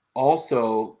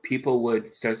also, people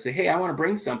would start to say, hey, I want to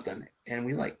bring something. And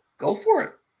we like, go for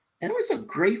it. And it was some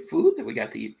great food that we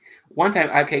got to eat. One time,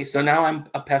 okay, so now I'm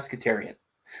a pescatarian.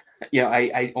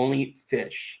 I only eat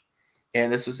fish.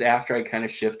 And this was after I kind of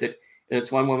shifted. And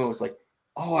this one woman was like,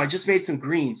 oh, I just made some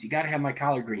greens. You got to have my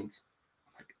collard greens.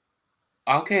 I'm like,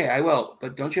 okay, I will.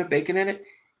 But don't you have bacon in it?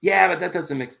 Yeah, but that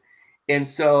doesn't mix. And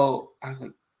so I was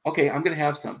like, okay, I'm going to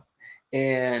have some.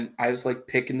 And I was like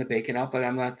picking the bacon out, but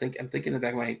I'm thinking in the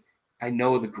back of my head, I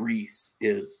know the grease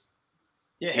is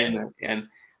in it. And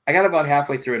I got about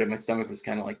halfway through it and my stomach was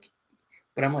kind of like,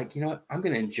 but I'm like, you know what? I'm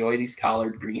going to enjoy these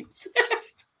collard greens.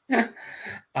 And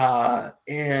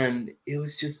it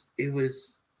was just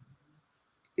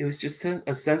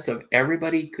a sense of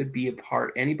everybody could be a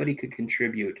part, anybody could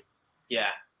contribute. Yeah.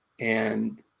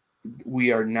 And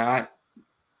we're not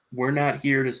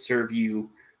here to serve you.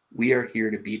 We are here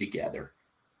to be together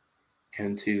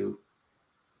and to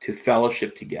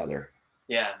fellowship together.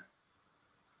 Yeah.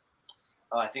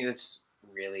 Oh, I think that's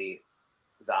really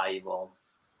valuable.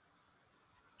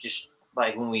 Just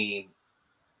like I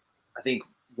think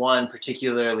one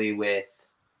particularly with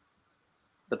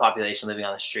the population living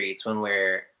on the streets, when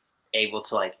we're able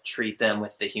to like treat them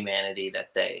with the humanity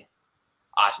that they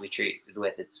ought to be treated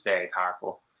with, it's very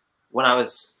powerful. when I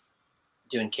was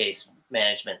doing case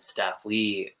management stuff,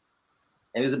 it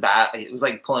was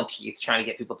like pulling teeth trying to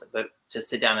get people to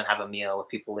sit down and have a meal with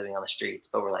people living on the streets.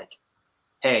 But we're like,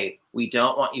 hey, we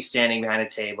don't want you standing behind a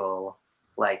table,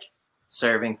 like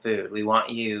serving food. We want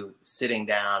you sitting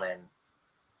down and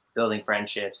building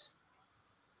friendships.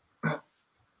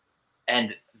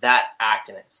 And that act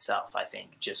in itself, I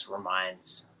think, just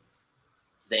reminds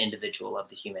the individual of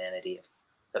the humanity of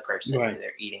the person Right. who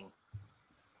they're eating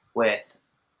with.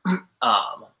 But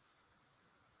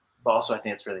also I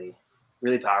think it's really,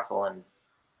 really powerful in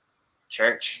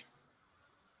church,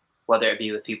 whether it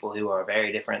be with people who are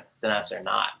very different than us or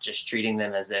not, just treating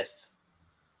them as if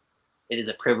it is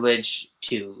a privilege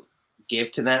to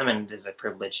give to them and it is a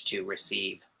privilege to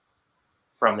receive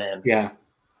from them. Yeah.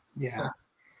 Yeah.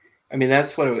 I mean,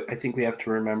 that's what I think we have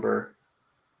to remember.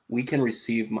 We can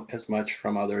receive as much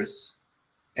from others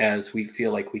as we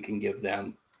feel like we can give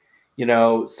them. You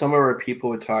know, some of our people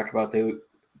would talk about they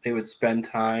would spend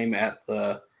time at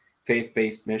the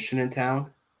faith-based mission in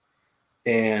town,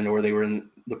 or they were in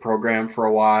the program for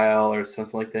a while or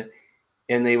something like that.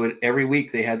 And they would, every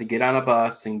week they had to get on a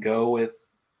bus and go with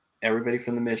everybody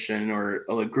from the mission, or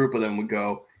a group of them would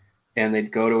go, and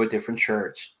they'd go to a different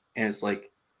church. And it's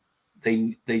like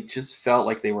they just felt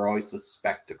like they were always a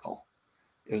spectacle.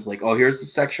 It was like, oh, here's the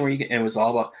section where you get, and it was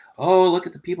all about, oh, look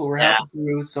at the people we're helping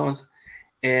through, so and so.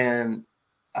 And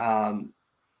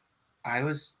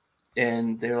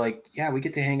and they're like, yeah, we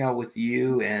get to hang out with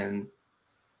you and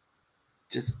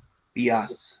just be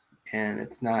us. And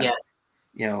it's not,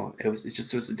 it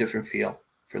was a different feel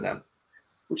for them.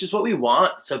 Which is what we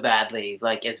want so badly,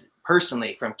 like as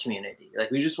personally from community.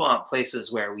 Like we just want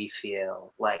places where we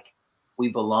feel like we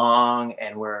belong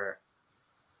and we're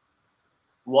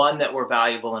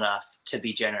valuable enough to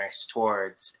be generous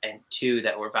towards, and two,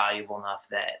 that we're valuable enough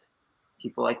that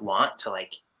people like want to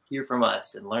like hear from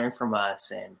us and learn from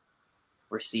us and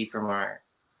receive from our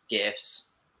gifts.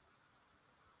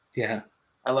 Yeah.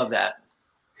 I love that.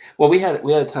 Well, we had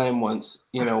a time once,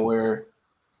 where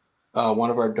one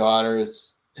of our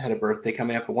daughters had a birthday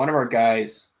coming up, but one of our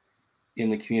guys in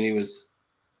the community was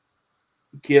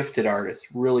gifted artist,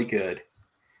 really good.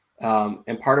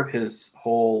 And part of his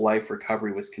whole life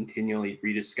recovery was continually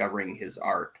rediscovering his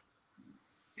art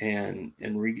and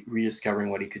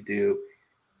rediscovering what he could do.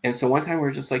 And so one time we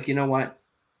were just like, you know what?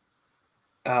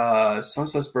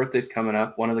 So-and-so's birthday's coming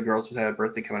up. One of the girls had a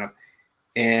birthday coming up.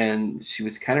 And she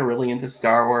was kind of really into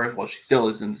Star Wars. Well, she still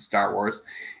is into Star Wars.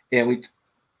 And we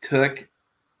took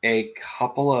a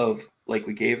couple of, we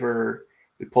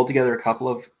pulled together a couple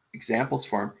of examples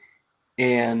for him.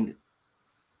 And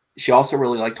she also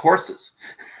really liked horses.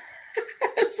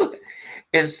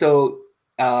 so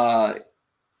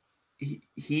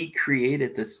he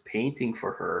created this painting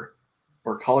for her,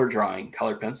 or color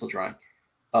pencil drawing,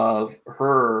 of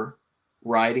her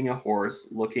riding a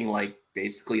horse looking like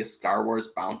basically a Star Wars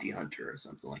bounty hunter or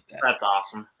something like that. That's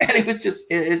awesome. And it was just,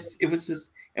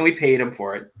 and we paid him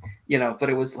for it, but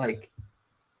it was like,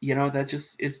 that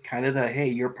just is kind of the, hey,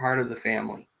 you're part of the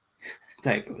family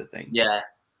type of a thing. Yeah.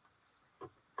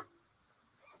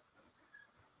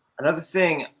 Another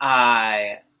thing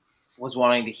I was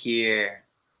wanting to hear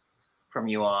from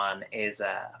you on is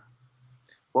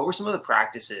what were some of the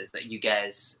practices that you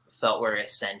guys felt were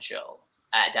essential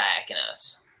at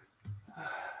Diakonos?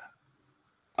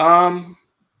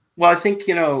 Well, I think,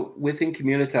 within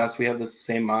Communitas, we have the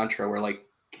same mantra where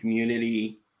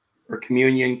community or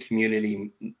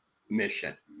community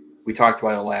mission. We talked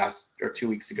about it 2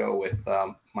 weeks ago with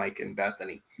Mike and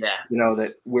Bethany. Yeah.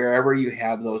 That wherever you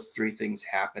have those three things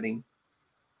happening,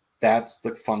 that's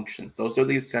the functions. Those are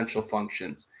the essential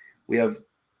functions. We have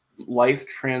life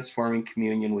transforming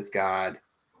communion with God,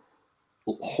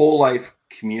 whole life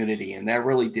community. And that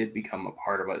really did become a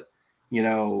part of it,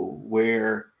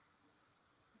 where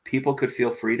people could feel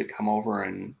free to come over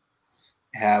and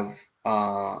have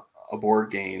a board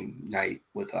game night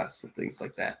with us and things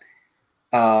like that.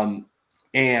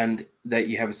 And that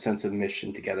you have a sense of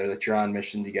mission together, that you're on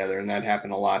mission together. And that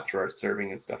happened a lot through our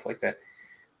serving and stuff like that.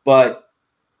 But,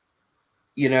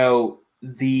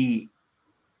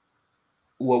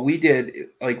 what we did,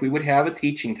 we would have a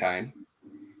teaching time,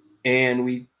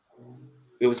 and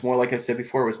it was more, like I said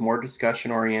before, it was more discussion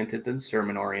oriented than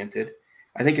sermon oriented.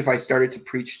 I think if I started to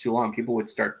preach too long, people would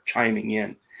start chiming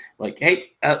in like,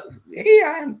 hey,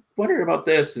 I'm wondering about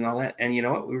this and all that. And you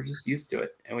know what? We were just used to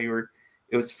it. And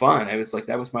it was fun. I was like,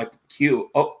 that was my cue.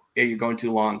 Oh, yeah, you're going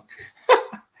too long.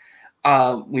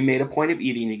 We made a point of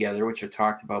eating together, which I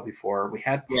talked about before. We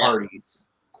had parties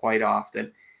quite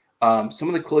often. Some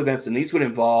of the cool events, and these would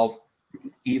involve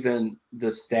even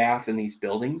the staff in these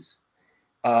buildings.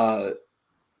 uh,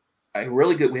 we had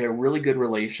a really good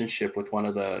relationship with one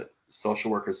of the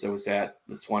social workers that was at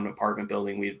this one apartment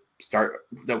building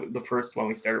the first one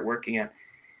we started working at.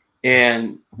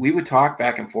 And we would talk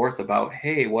back and forth about,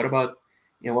 hey, what about,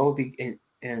 what would be,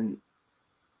 and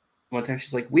one time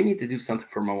she's like, we need to do something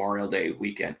for Memorial Day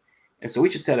weekend. And so we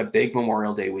just had a big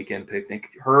Memorial Day weekend picnic.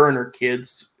 Her and her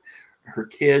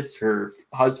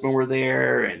husband were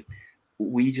there, and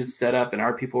we just set up, and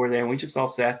our people were there, and we just all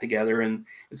sat together, and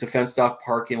it's a fenced off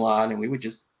parking lot, and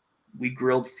we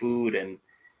grilled food. And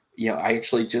I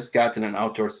actually just got to an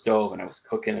outdoor stove, and I was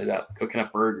cooking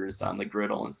up burgers on the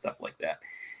griddle and stuff like that.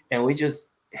 And we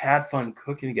just had fun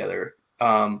cooking together.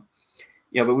 But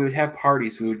we would have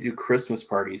parties. We would do Christmas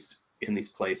parties in these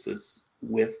places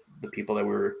with the people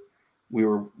that we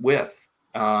were with.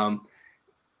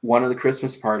 One of the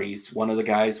Christmas parties, one of the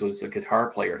guys was a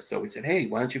guitar player. So we said, hey,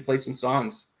 why don't you play some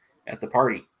songs at the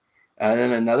party? And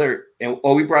then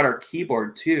we brought our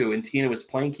keyboard too. And Tina was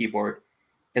playing keyboard.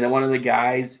 And then one of the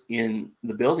guys in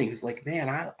the building who's like,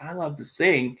 man, I love to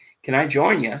sing. Can I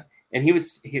join you? And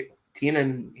Tina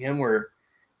and him were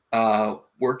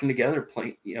working together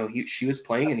playing. She was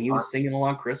playing and he was singing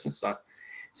along Christmas songs.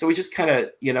 So we just kind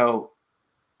of,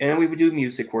 and we would do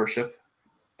music worship.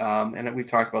 And we've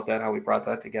talked about that, how we brought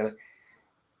that together.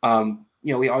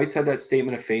 We always had that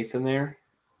statement of faith in there.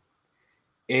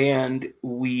 And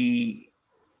we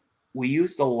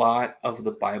used a lot of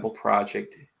the Bible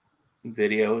Project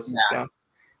videos and stuff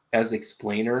as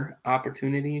explainer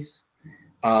opportunities.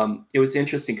 It was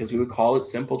interesting because we would call it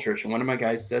Simple Church. And one of my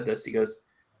guys said this. He goes,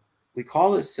 we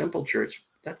call it Simple Church.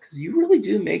 That's because you really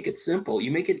do make it simple.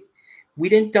 We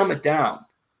didn't dumb it down.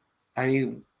 I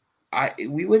mean,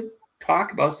 we would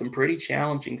talk about some pretty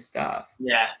challenging stuff.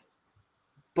 Yeah.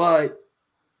 But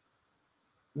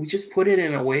we just put it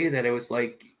in a way that it was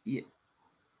like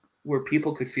where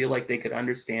people could feel like they could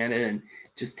understand it and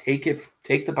just take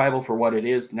the Bible for what it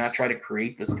is, not try to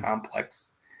create this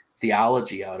complex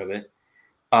theology out of it.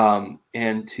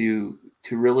 And to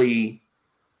really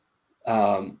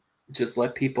just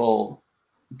let people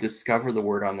discover the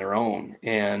word on their own.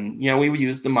 And, we would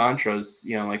use the mantras,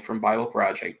 like from Bible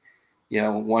Project,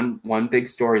 one big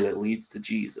story that leads to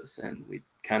Jesus. And we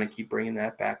kind of keep bringing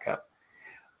that back up.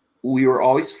 We were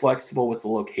always flexible with the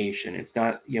location. It's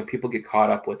not, people get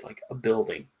caught up with like a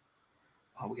building.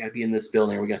 Oh, we got to be in this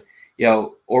building, or we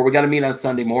got to meet on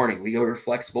Sunday morning. We were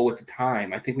flexible with the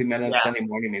time. I think we met on Sunday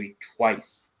morning maybe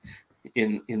twice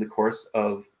in the course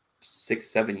of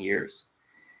 6-7 years.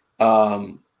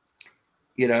 The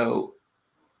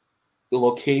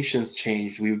locations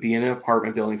changed. We would be in an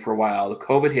apartment building for a while. The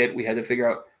COVID hit. We had to figure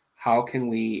out how can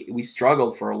we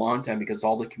struggled for a long time because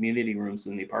all the community rooms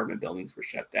in the apartment buildings were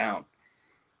shut down.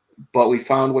 But we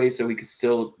found ways that we could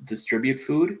still distribute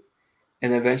food,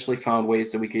 and eventually found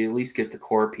ways that we could at least get the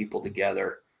core people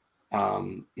together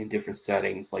in different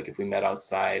settings, like if we met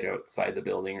outside the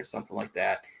building or something like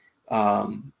that.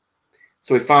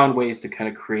 So we found ways to kind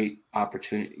of create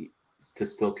opportunities to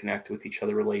still connect with each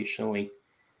other relationally.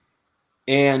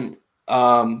 And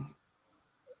I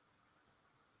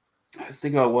was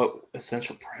thinking about what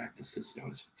essential practices. There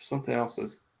was something else that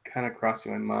was kind of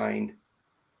crossing my mind.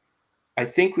 I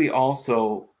think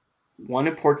one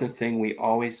important thing we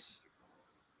always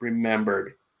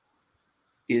remembered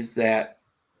is that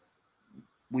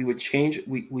we would change.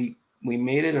 We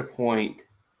made it a point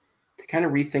to kind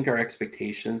of rethink our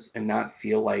expectations and not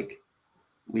feel like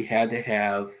we had to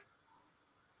have,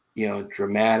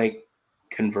 dramatic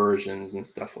conversions and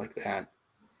stuff like that.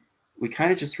 We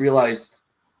kind of just realized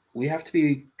we have to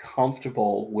be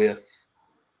comfortable with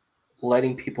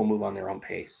letting people move on their own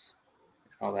pace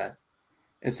and all that.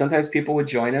 And sometimes people would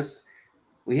join us.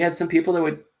 We had some people that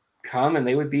would come and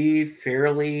they would be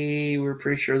we're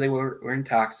pretty sure they were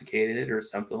intoxicated or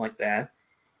something like that.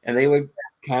 And they would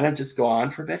kind of just go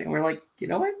on for a bit. And we're like, you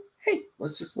know what? Hey,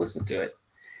 let's just listen to it.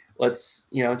 Let's,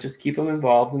 just keep them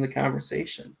involved in the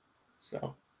conversation.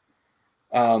 So,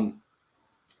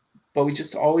 but we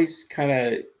just always kind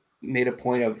of made a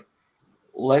point of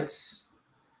let's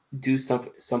do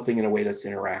something in a way that's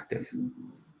interactive. And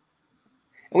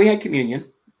we had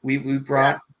communion. We would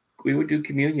do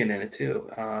communion in it too.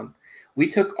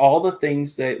 We took all the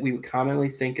things that we would commonly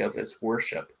think of as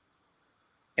worship,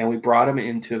 and we brought them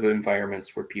into the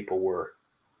environments where people were.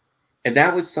 And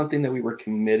that was something that we were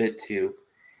committed to.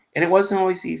 And it wasn't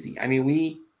always easy. I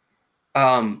mean,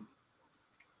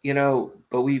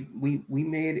 but we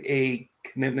made a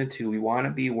commitment to, we want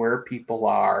to be where people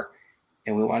are,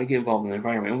 and we want to get involved in the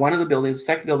environment. And one of the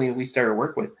second building we started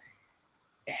work with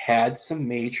had some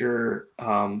major,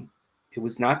 it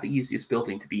was not the easiest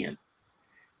building to be in.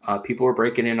 People were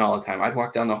breaking in all the time. I'd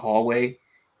walk down the hallway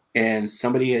and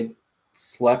somebody had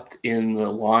slept in the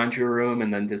laundry room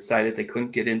and then decided they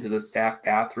couldn't get into the staff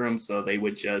bathroom, so they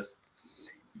would just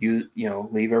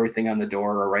leave everything on the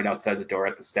door or right outside the door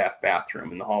at the staff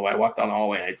bathroom in the hallway. I walked down the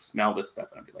hallway and I'd smell this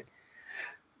stuff and I'd be like,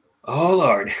 oh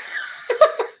Lord.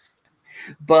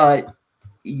 But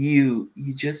we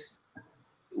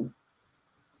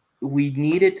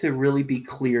needed to really be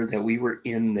clear that we were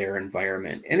in their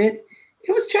environment. And it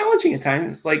was challenging at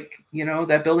times. It's like,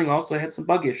 that building also had some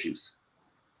bug issues.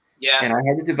 Yeah. And I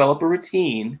had to develop a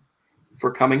routine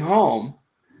for coming home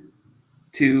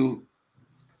to,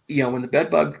 when the bed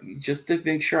bug, just to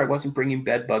make sure I wasn't bringing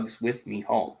bed bugs with me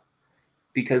home,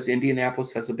 because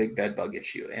Indianapolis has a big bed bug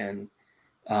issue. And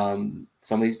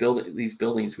some of these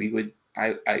buildings,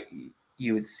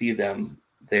 you would see them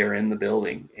there in the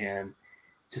building, and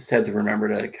just had to remember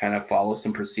to kind of follow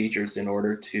some procedures in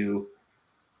order to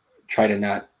try to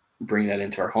not bring that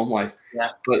into our home life. Yeah.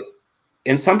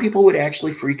 And some people would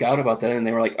actually freak out about that, and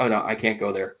they were like, oh no, I can't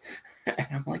go there. And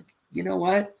I'm like, you know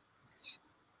what?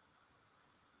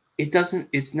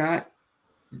 It's not,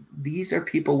 these are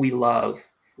people we love.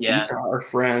 Yeah. These are our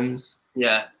friends.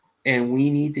 Yeah. And we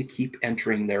need to keep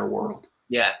entering their world.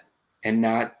 Yeah. And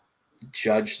not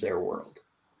judge their world.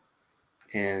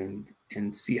 And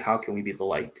see, how can we be the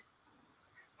light?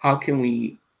 How can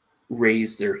we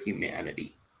raise their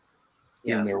humanity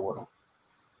in their world?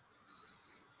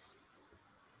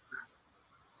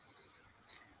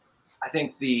 I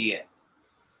think I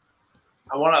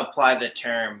want to apply the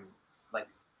term like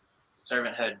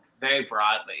servanthood very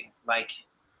broadly. Like,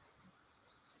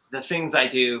 the things I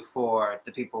do for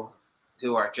the people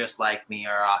who are just like me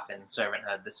are often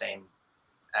servanthood, the same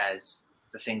as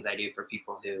the things I do for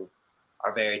people who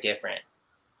are very different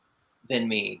than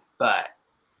me. But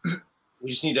we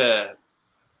just need to,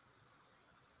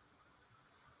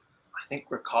 I think,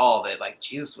 recall that like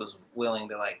Jesus was willing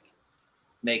to like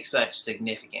make such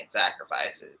significant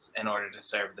sacrifices in order to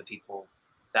serve the people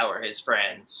that were his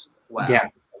friends. Wow.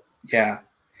 Yeah.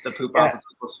 The poop off of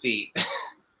people's feet.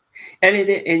 And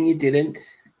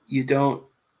you don't,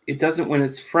 it doesn't, when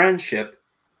it's friendship,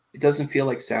 it doesn't feel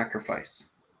like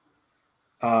sacrifice.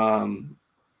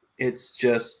 It's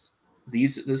just,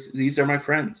 these are my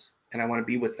friends and I want to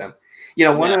be with them.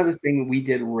 One other thing we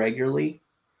did regularly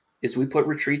is we put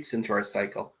retreats into our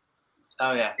cycle.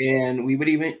 Oh yeah. And we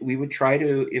would try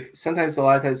to, a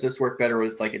lot of times this worked better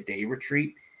with like a day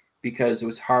retreat, because it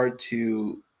was hard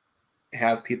to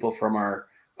have people from our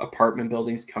apartment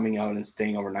buildings coming out and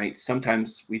staying overnight.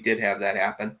 Sometimes we did have that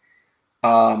happen.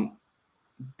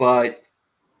 But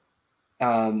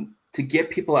to get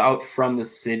people out from the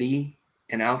city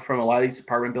and out from a lot of these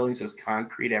apartment buildings, there's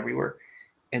concrete everywhere.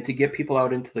 And to get people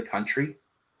out into the country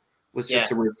was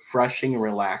just a refreshing and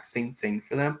relaxing thing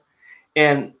for them.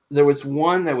 And there was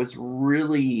one that was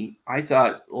really, I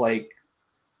thought, like,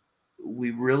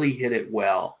 we really hit it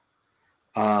well.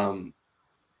 And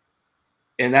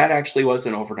that actually was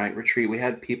an overnight retreat. We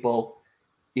had people,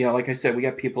 like I said, we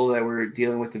got people that were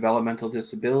dealing with developmental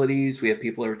disabilities. We had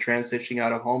people that were transitioning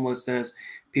out of homelessness,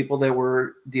 people that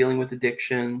were dealing with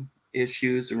addiction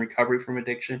issues and recovery from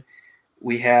addiction.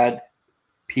 We had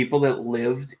people that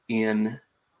lived in,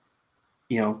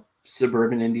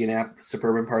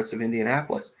 suburban parts of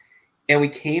Indianapolis. And we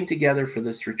came together for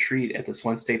this retreat at this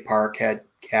one state park, had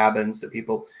cabins that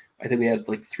people, I think we had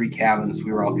like 3 cabins.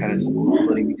 We were all kind of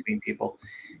splitting between people.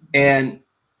 And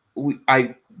we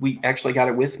actually got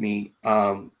it with me.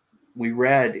 We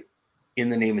read In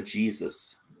the Name of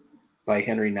Jesus by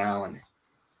Henry Nouwen.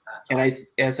 And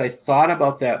as I thought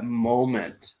about that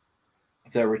moment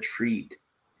of that retreat,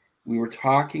 we were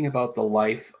talking about the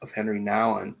life of Henry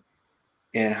Nouwen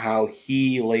and how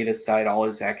he laid aside all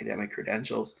his academic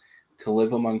credentials to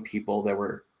live among people that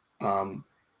were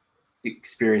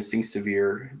experiencing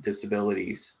severe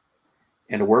disabilities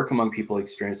and to work among people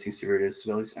experiencing severe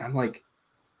disabilities. I'm like,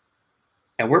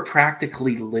 and we're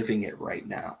practically living it right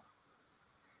now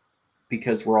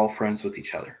because we're all friends with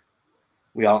each other.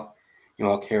 We all,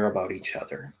 care about each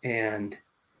other. And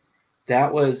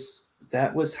that was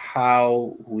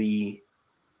how we,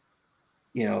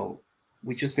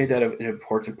 we just made that an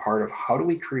important part of how do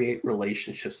we create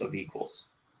relationships of equals.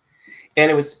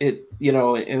 And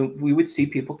and we would see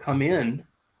people come in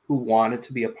who wanted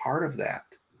to be a part of that,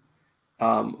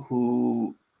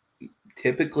 who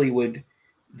typically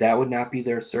that would not be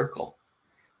their circle.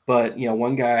 But,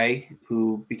 one guy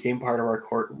who became part of our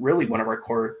core, really one of our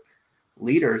core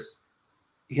leaders,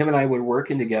 him and I were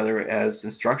working together as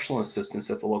instructional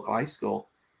assistants at the local high school.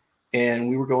 And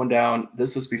we were going down,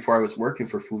 this was before I was working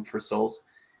for Food for Souls,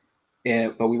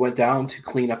 but we went down to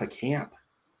clean up a camp.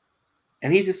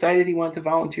 And he decided he wanted to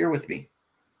volunteer with me.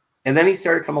 And then he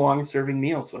started coming along and serving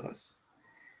meals with us.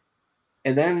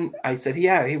 And then I said,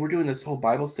 yeah, hey, we're doing this whole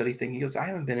Bible study thing. He goes, I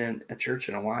haven't been in a church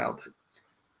in a while, but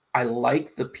I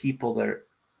like the people that are,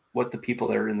 what the people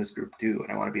that are in this group do,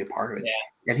 and I want to be a part of it.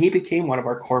 Yeah. And he became one of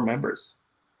our core members.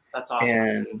 That's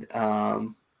awesome.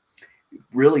 And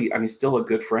really, I mean, still a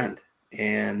good friend.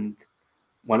 And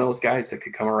one of those guys that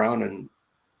could come around and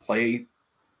play,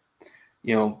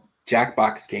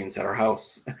 Jackbox games at our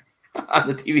house on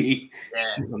the TV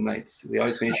some nights. We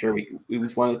always made sure he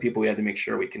was one of the people we had to make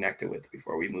sure we connected with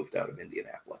before we moved out of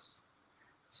Indianapolis.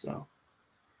 So.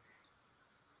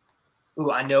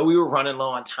 Ooh, I know we were running low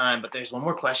on time, but there's one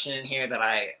more question in here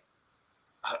that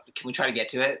can we try to get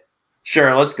to it?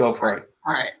 Sure, let's go for it.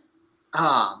 All right.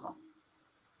 I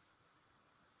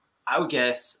would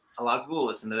guess a lot of people will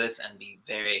listen to this and be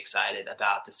very excited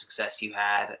about the success you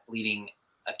had leading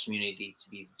a community to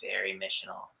be very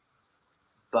missional.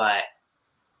 But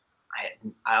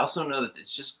I also know that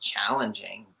it's just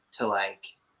challenging to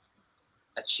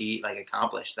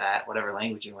accomplish that, whatever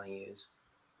language you want to use.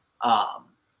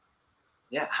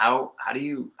 Yeah. How did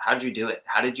you do it?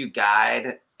 How did you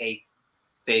guide a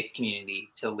faith community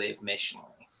to live missionally?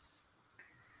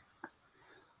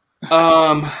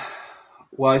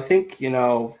 Well, I think,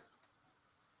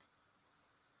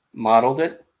 modeled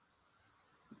it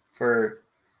for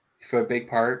a big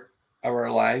part of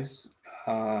our lives.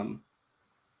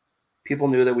 People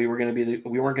knew that we weren't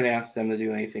going to ask them to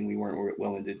do anything we weren't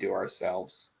willing to do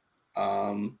ourselves.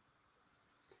 And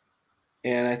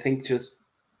I think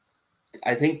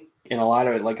in a lot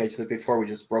of it, like I said before, we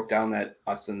just broke down that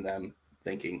us and them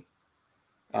thinking,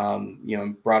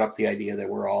 brought up the idea that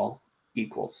we're all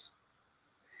equals,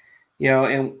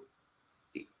 and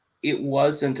it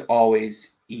wasn't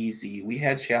always easy. We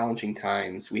had challenging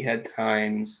times. We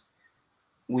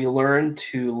learned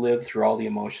to live through all the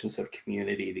emotions of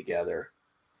community together.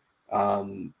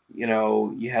 You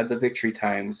had the victory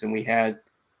times, and we had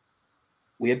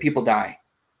people die,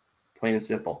 plain and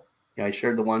simple. I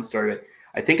shared the one story, but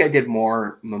I think I did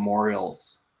more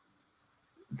memorials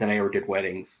than I ever did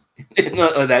weddings in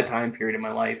that time period in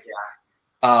my life.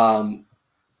 Yeah.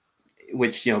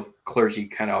 Which, clergy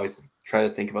kind of always try to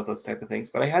think about those type of things,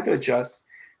 but I had to adjust.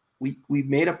 We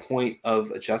made a point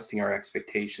of adjusting our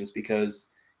expectations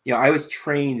because, I was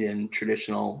trained in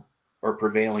traditional or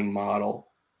prevailing model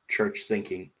church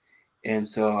thinking. And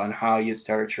so on how you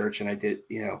start a church, and I did,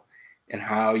 and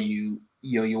how you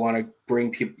want to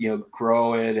bring people,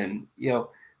 grow it. And,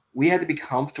 we had to be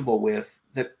comfortable with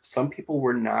that. Some people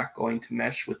were not going to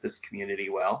mesh with this community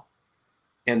well,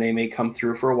 and they may come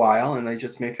through for a while and they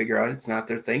just may figure out it's not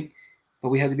their thing, but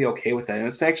we had to be okay with that. And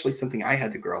it's actually something I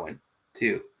had to grow in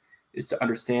too, is to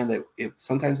understand that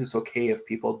sometimes it's okay if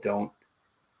people don't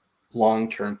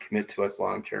long-term commit to us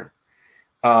long-term.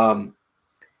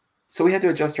 So we had to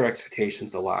adjust our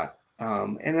expectations a lot.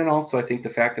 And then also I think the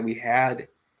fact that we had,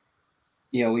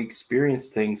 we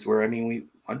experienced things where,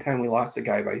 one time we lost a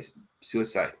guy by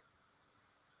suicide,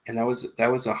 and that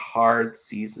was a hard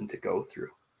season to go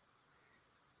through.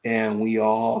 And we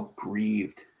all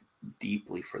grieved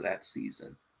deeply for that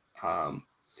season.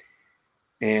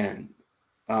 In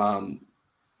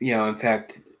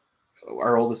fact,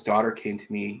 our oldest daughter came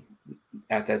to me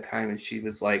at that time, and she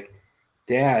was like,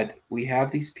 Dad, we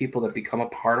have these people that become a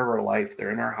part of our life.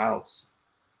 They're in our house,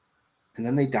 and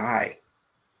then they die.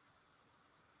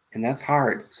 And that's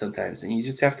hard sometimes. And you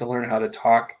just have to learn how to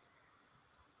talk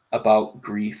about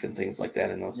grief and things like that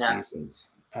in those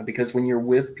seasons. Because when you're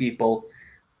with people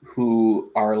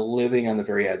who are living on the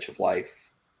very edge of life,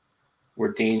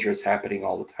 where danger is happening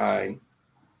all the time,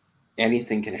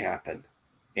 anything can happen.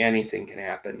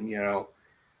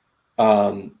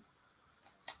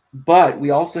 But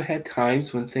we also had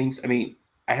times when things, I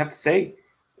have to say,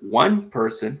 one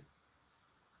person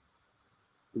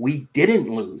we didn't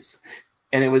lose.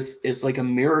 And it's like a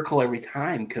miracle every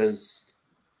time, because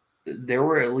there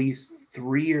were at least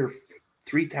three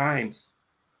times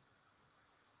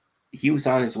he was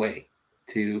on his way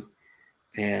to,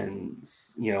 and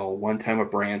one time a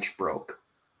branch broke.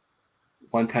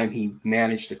 One time he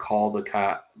managed to call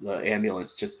the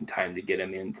ambulance just in time to get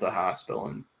him into the hospital,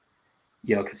 and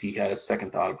because he had a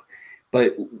second thought.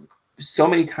 But so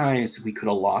many times we could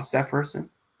have lost that person.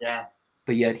 Yeah.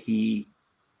 But yet we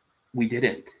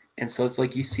didn't. And so it's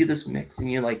like you see this mix,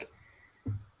 and you're like,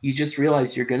 you just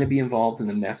realize you're going to be involved in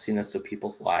the messiness of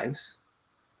people's lives.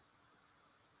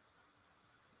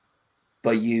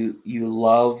 But you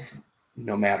love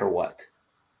no matter what.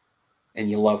 And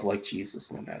you love like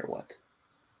Jesus no matter what.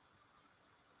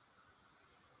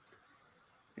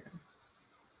 Yeah.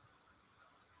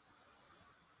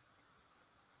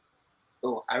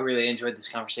 Oh, I really enjoyed this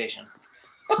conversation.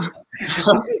 This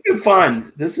has been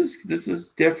fun. This is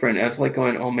different. I was like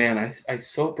going, oh man, I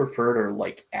so prefer to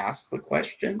like ask the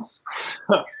questions,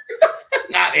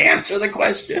 not answer the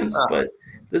questions. But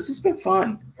this has been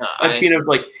fun. Tina's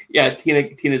like, yeah,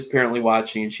 Tina's apparently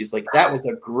watching, and she's like, that was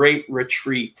a great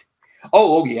retreat.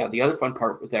 Oh yeah, the other fun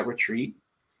part with that retreat,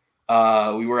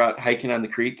 we were out hiking on the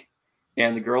creek,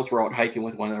 and the girls were out hiking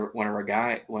with one of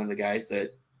the guys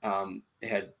that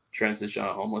had transitioned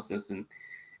out of homelessness, and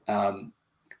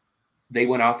they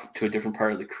went off to a different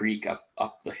part of the creek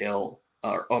up the hill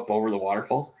or up over the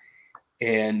waterfalls.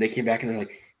 And they came back and they're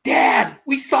like, Dad,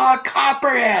 we saw a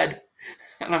copperhead.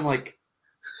 And I'm like,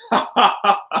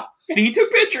 and he took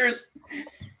pictures.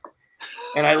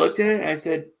 And I looked at it and I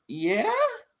said, yeah.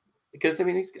 Because I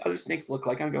mean, these other snakes look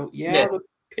like, I go, yeah, the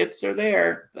pits are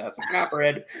there. That's a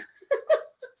copperhead.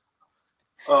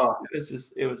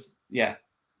 It was, yeah.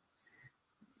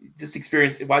 Just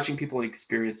watching people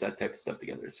experience that type of stuff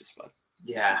together is just fun.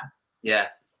 Yeah.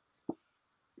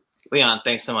 Leon,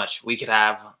 thanks so much. We could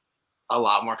have a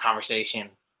lot more conversation,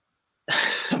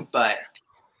 but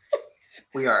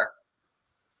we are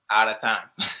out of time.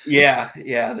 Yeah.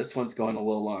 This one's going a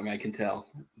little long, I can tell.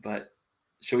 But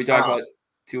should we talk about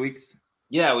 2 weeks?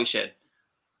 Yeah, we should.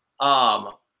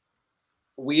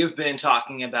 We have been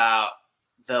talking about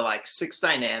the like 6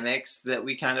 dynamics that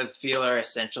we kind of feel are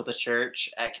essential to church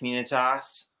at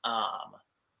Communitas.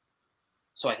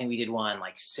 So I think we did one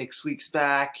like 6 weeks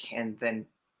back and then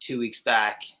 2 weeks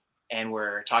back, and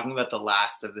we're talking about the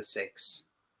last 2 of the 6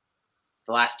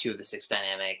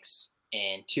 dynamics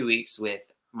in 2 weeks with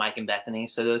Mike and Bethany.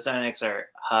 So those dynamics are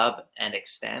hub and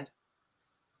extend.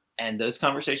 And those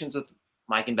conversations with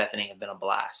Mike and Bethany have been a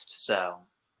blast. So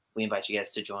we invite you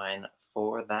guys to join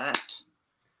for that.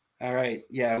 All right.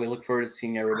 Yeah, we look forward to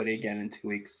seeing everybody again in 2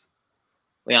 weeks.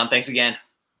 Leon, thanks again.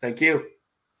 Thank you.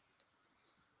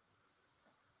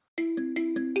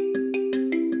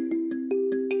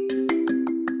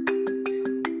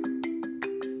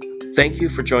 Thank you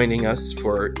for joining us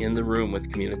for In the Room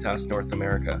with Communitas North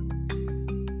America.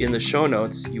 In the show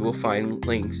notes, you will find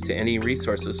links to any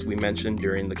resources we mentioned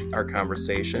during our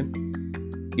conversation.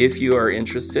 If you are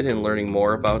interested in learning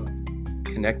more about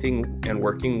connecting and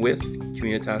working with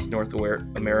Communitas North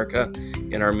America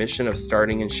in our mission of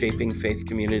starting and shaping faith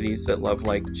communities that love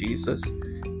like Jesus,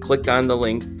 click on the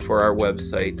link for our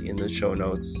website in the show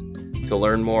notes to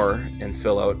learn more and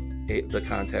fill out the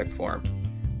contact form.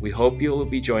 We hope you will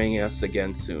be joining us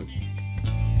again soon.